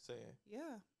 That's what you're saying.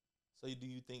 Yeah. So do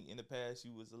you think in the past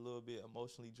you was a little bit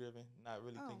emotionally driven, not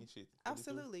really thinking shit?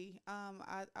 Absolutely.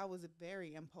 I was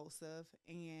very impulsive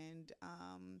and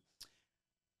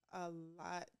a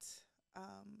lot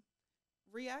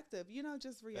reactive.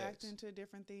 Just reacting to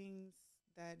different things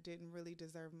that didn't really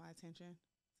deserve my attention.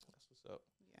 That's what's up.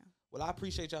 Yeah. Well, I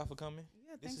appreciate y'all for coming.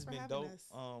 Yeah, this has been dope.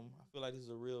 I feel like this is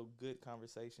a real good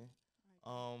conversation.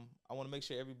 I want to make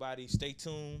sure everybody stay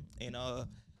tuned and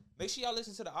make sure y'all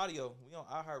listen to the audio. We on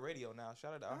iHeartRadio now.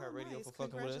 Shout out to iHeartRadio for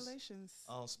fucking with us. Congratulations.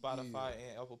 On Spotify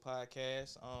and Apple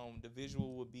Podcasts. The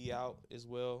visual will be out as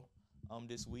well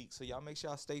this week. So y'all make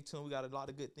sure y'all stay tuned. We got a lot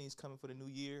of good things coming for the new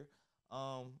year.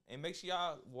 And make sure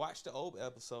y'all watch the old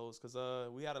episodes, because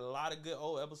we had a lot of good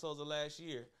old episodes of last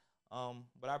year.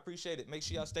 But I appreciate it. Make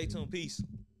sure y'all stay tuned. Peace.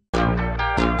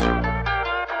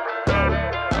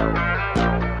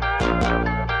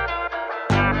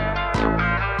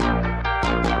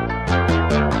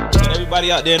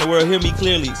 Everybody out there in the world, hear me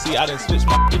clearly. See, I done switched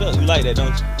my shit up. You like that,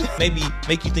 don't you? Maybe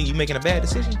make you think you're making a bad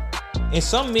decision. And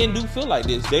some men do feel like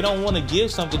this. They don't want to give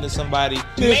something to somebody.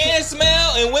 Man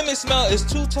smell and women smell is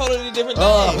 2 totally different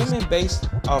things. Women based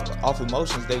off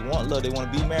emotions. They want love. They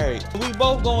want to be married. We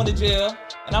both going to jail,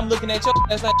 and I'm looking at your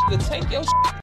ass like, take your shit.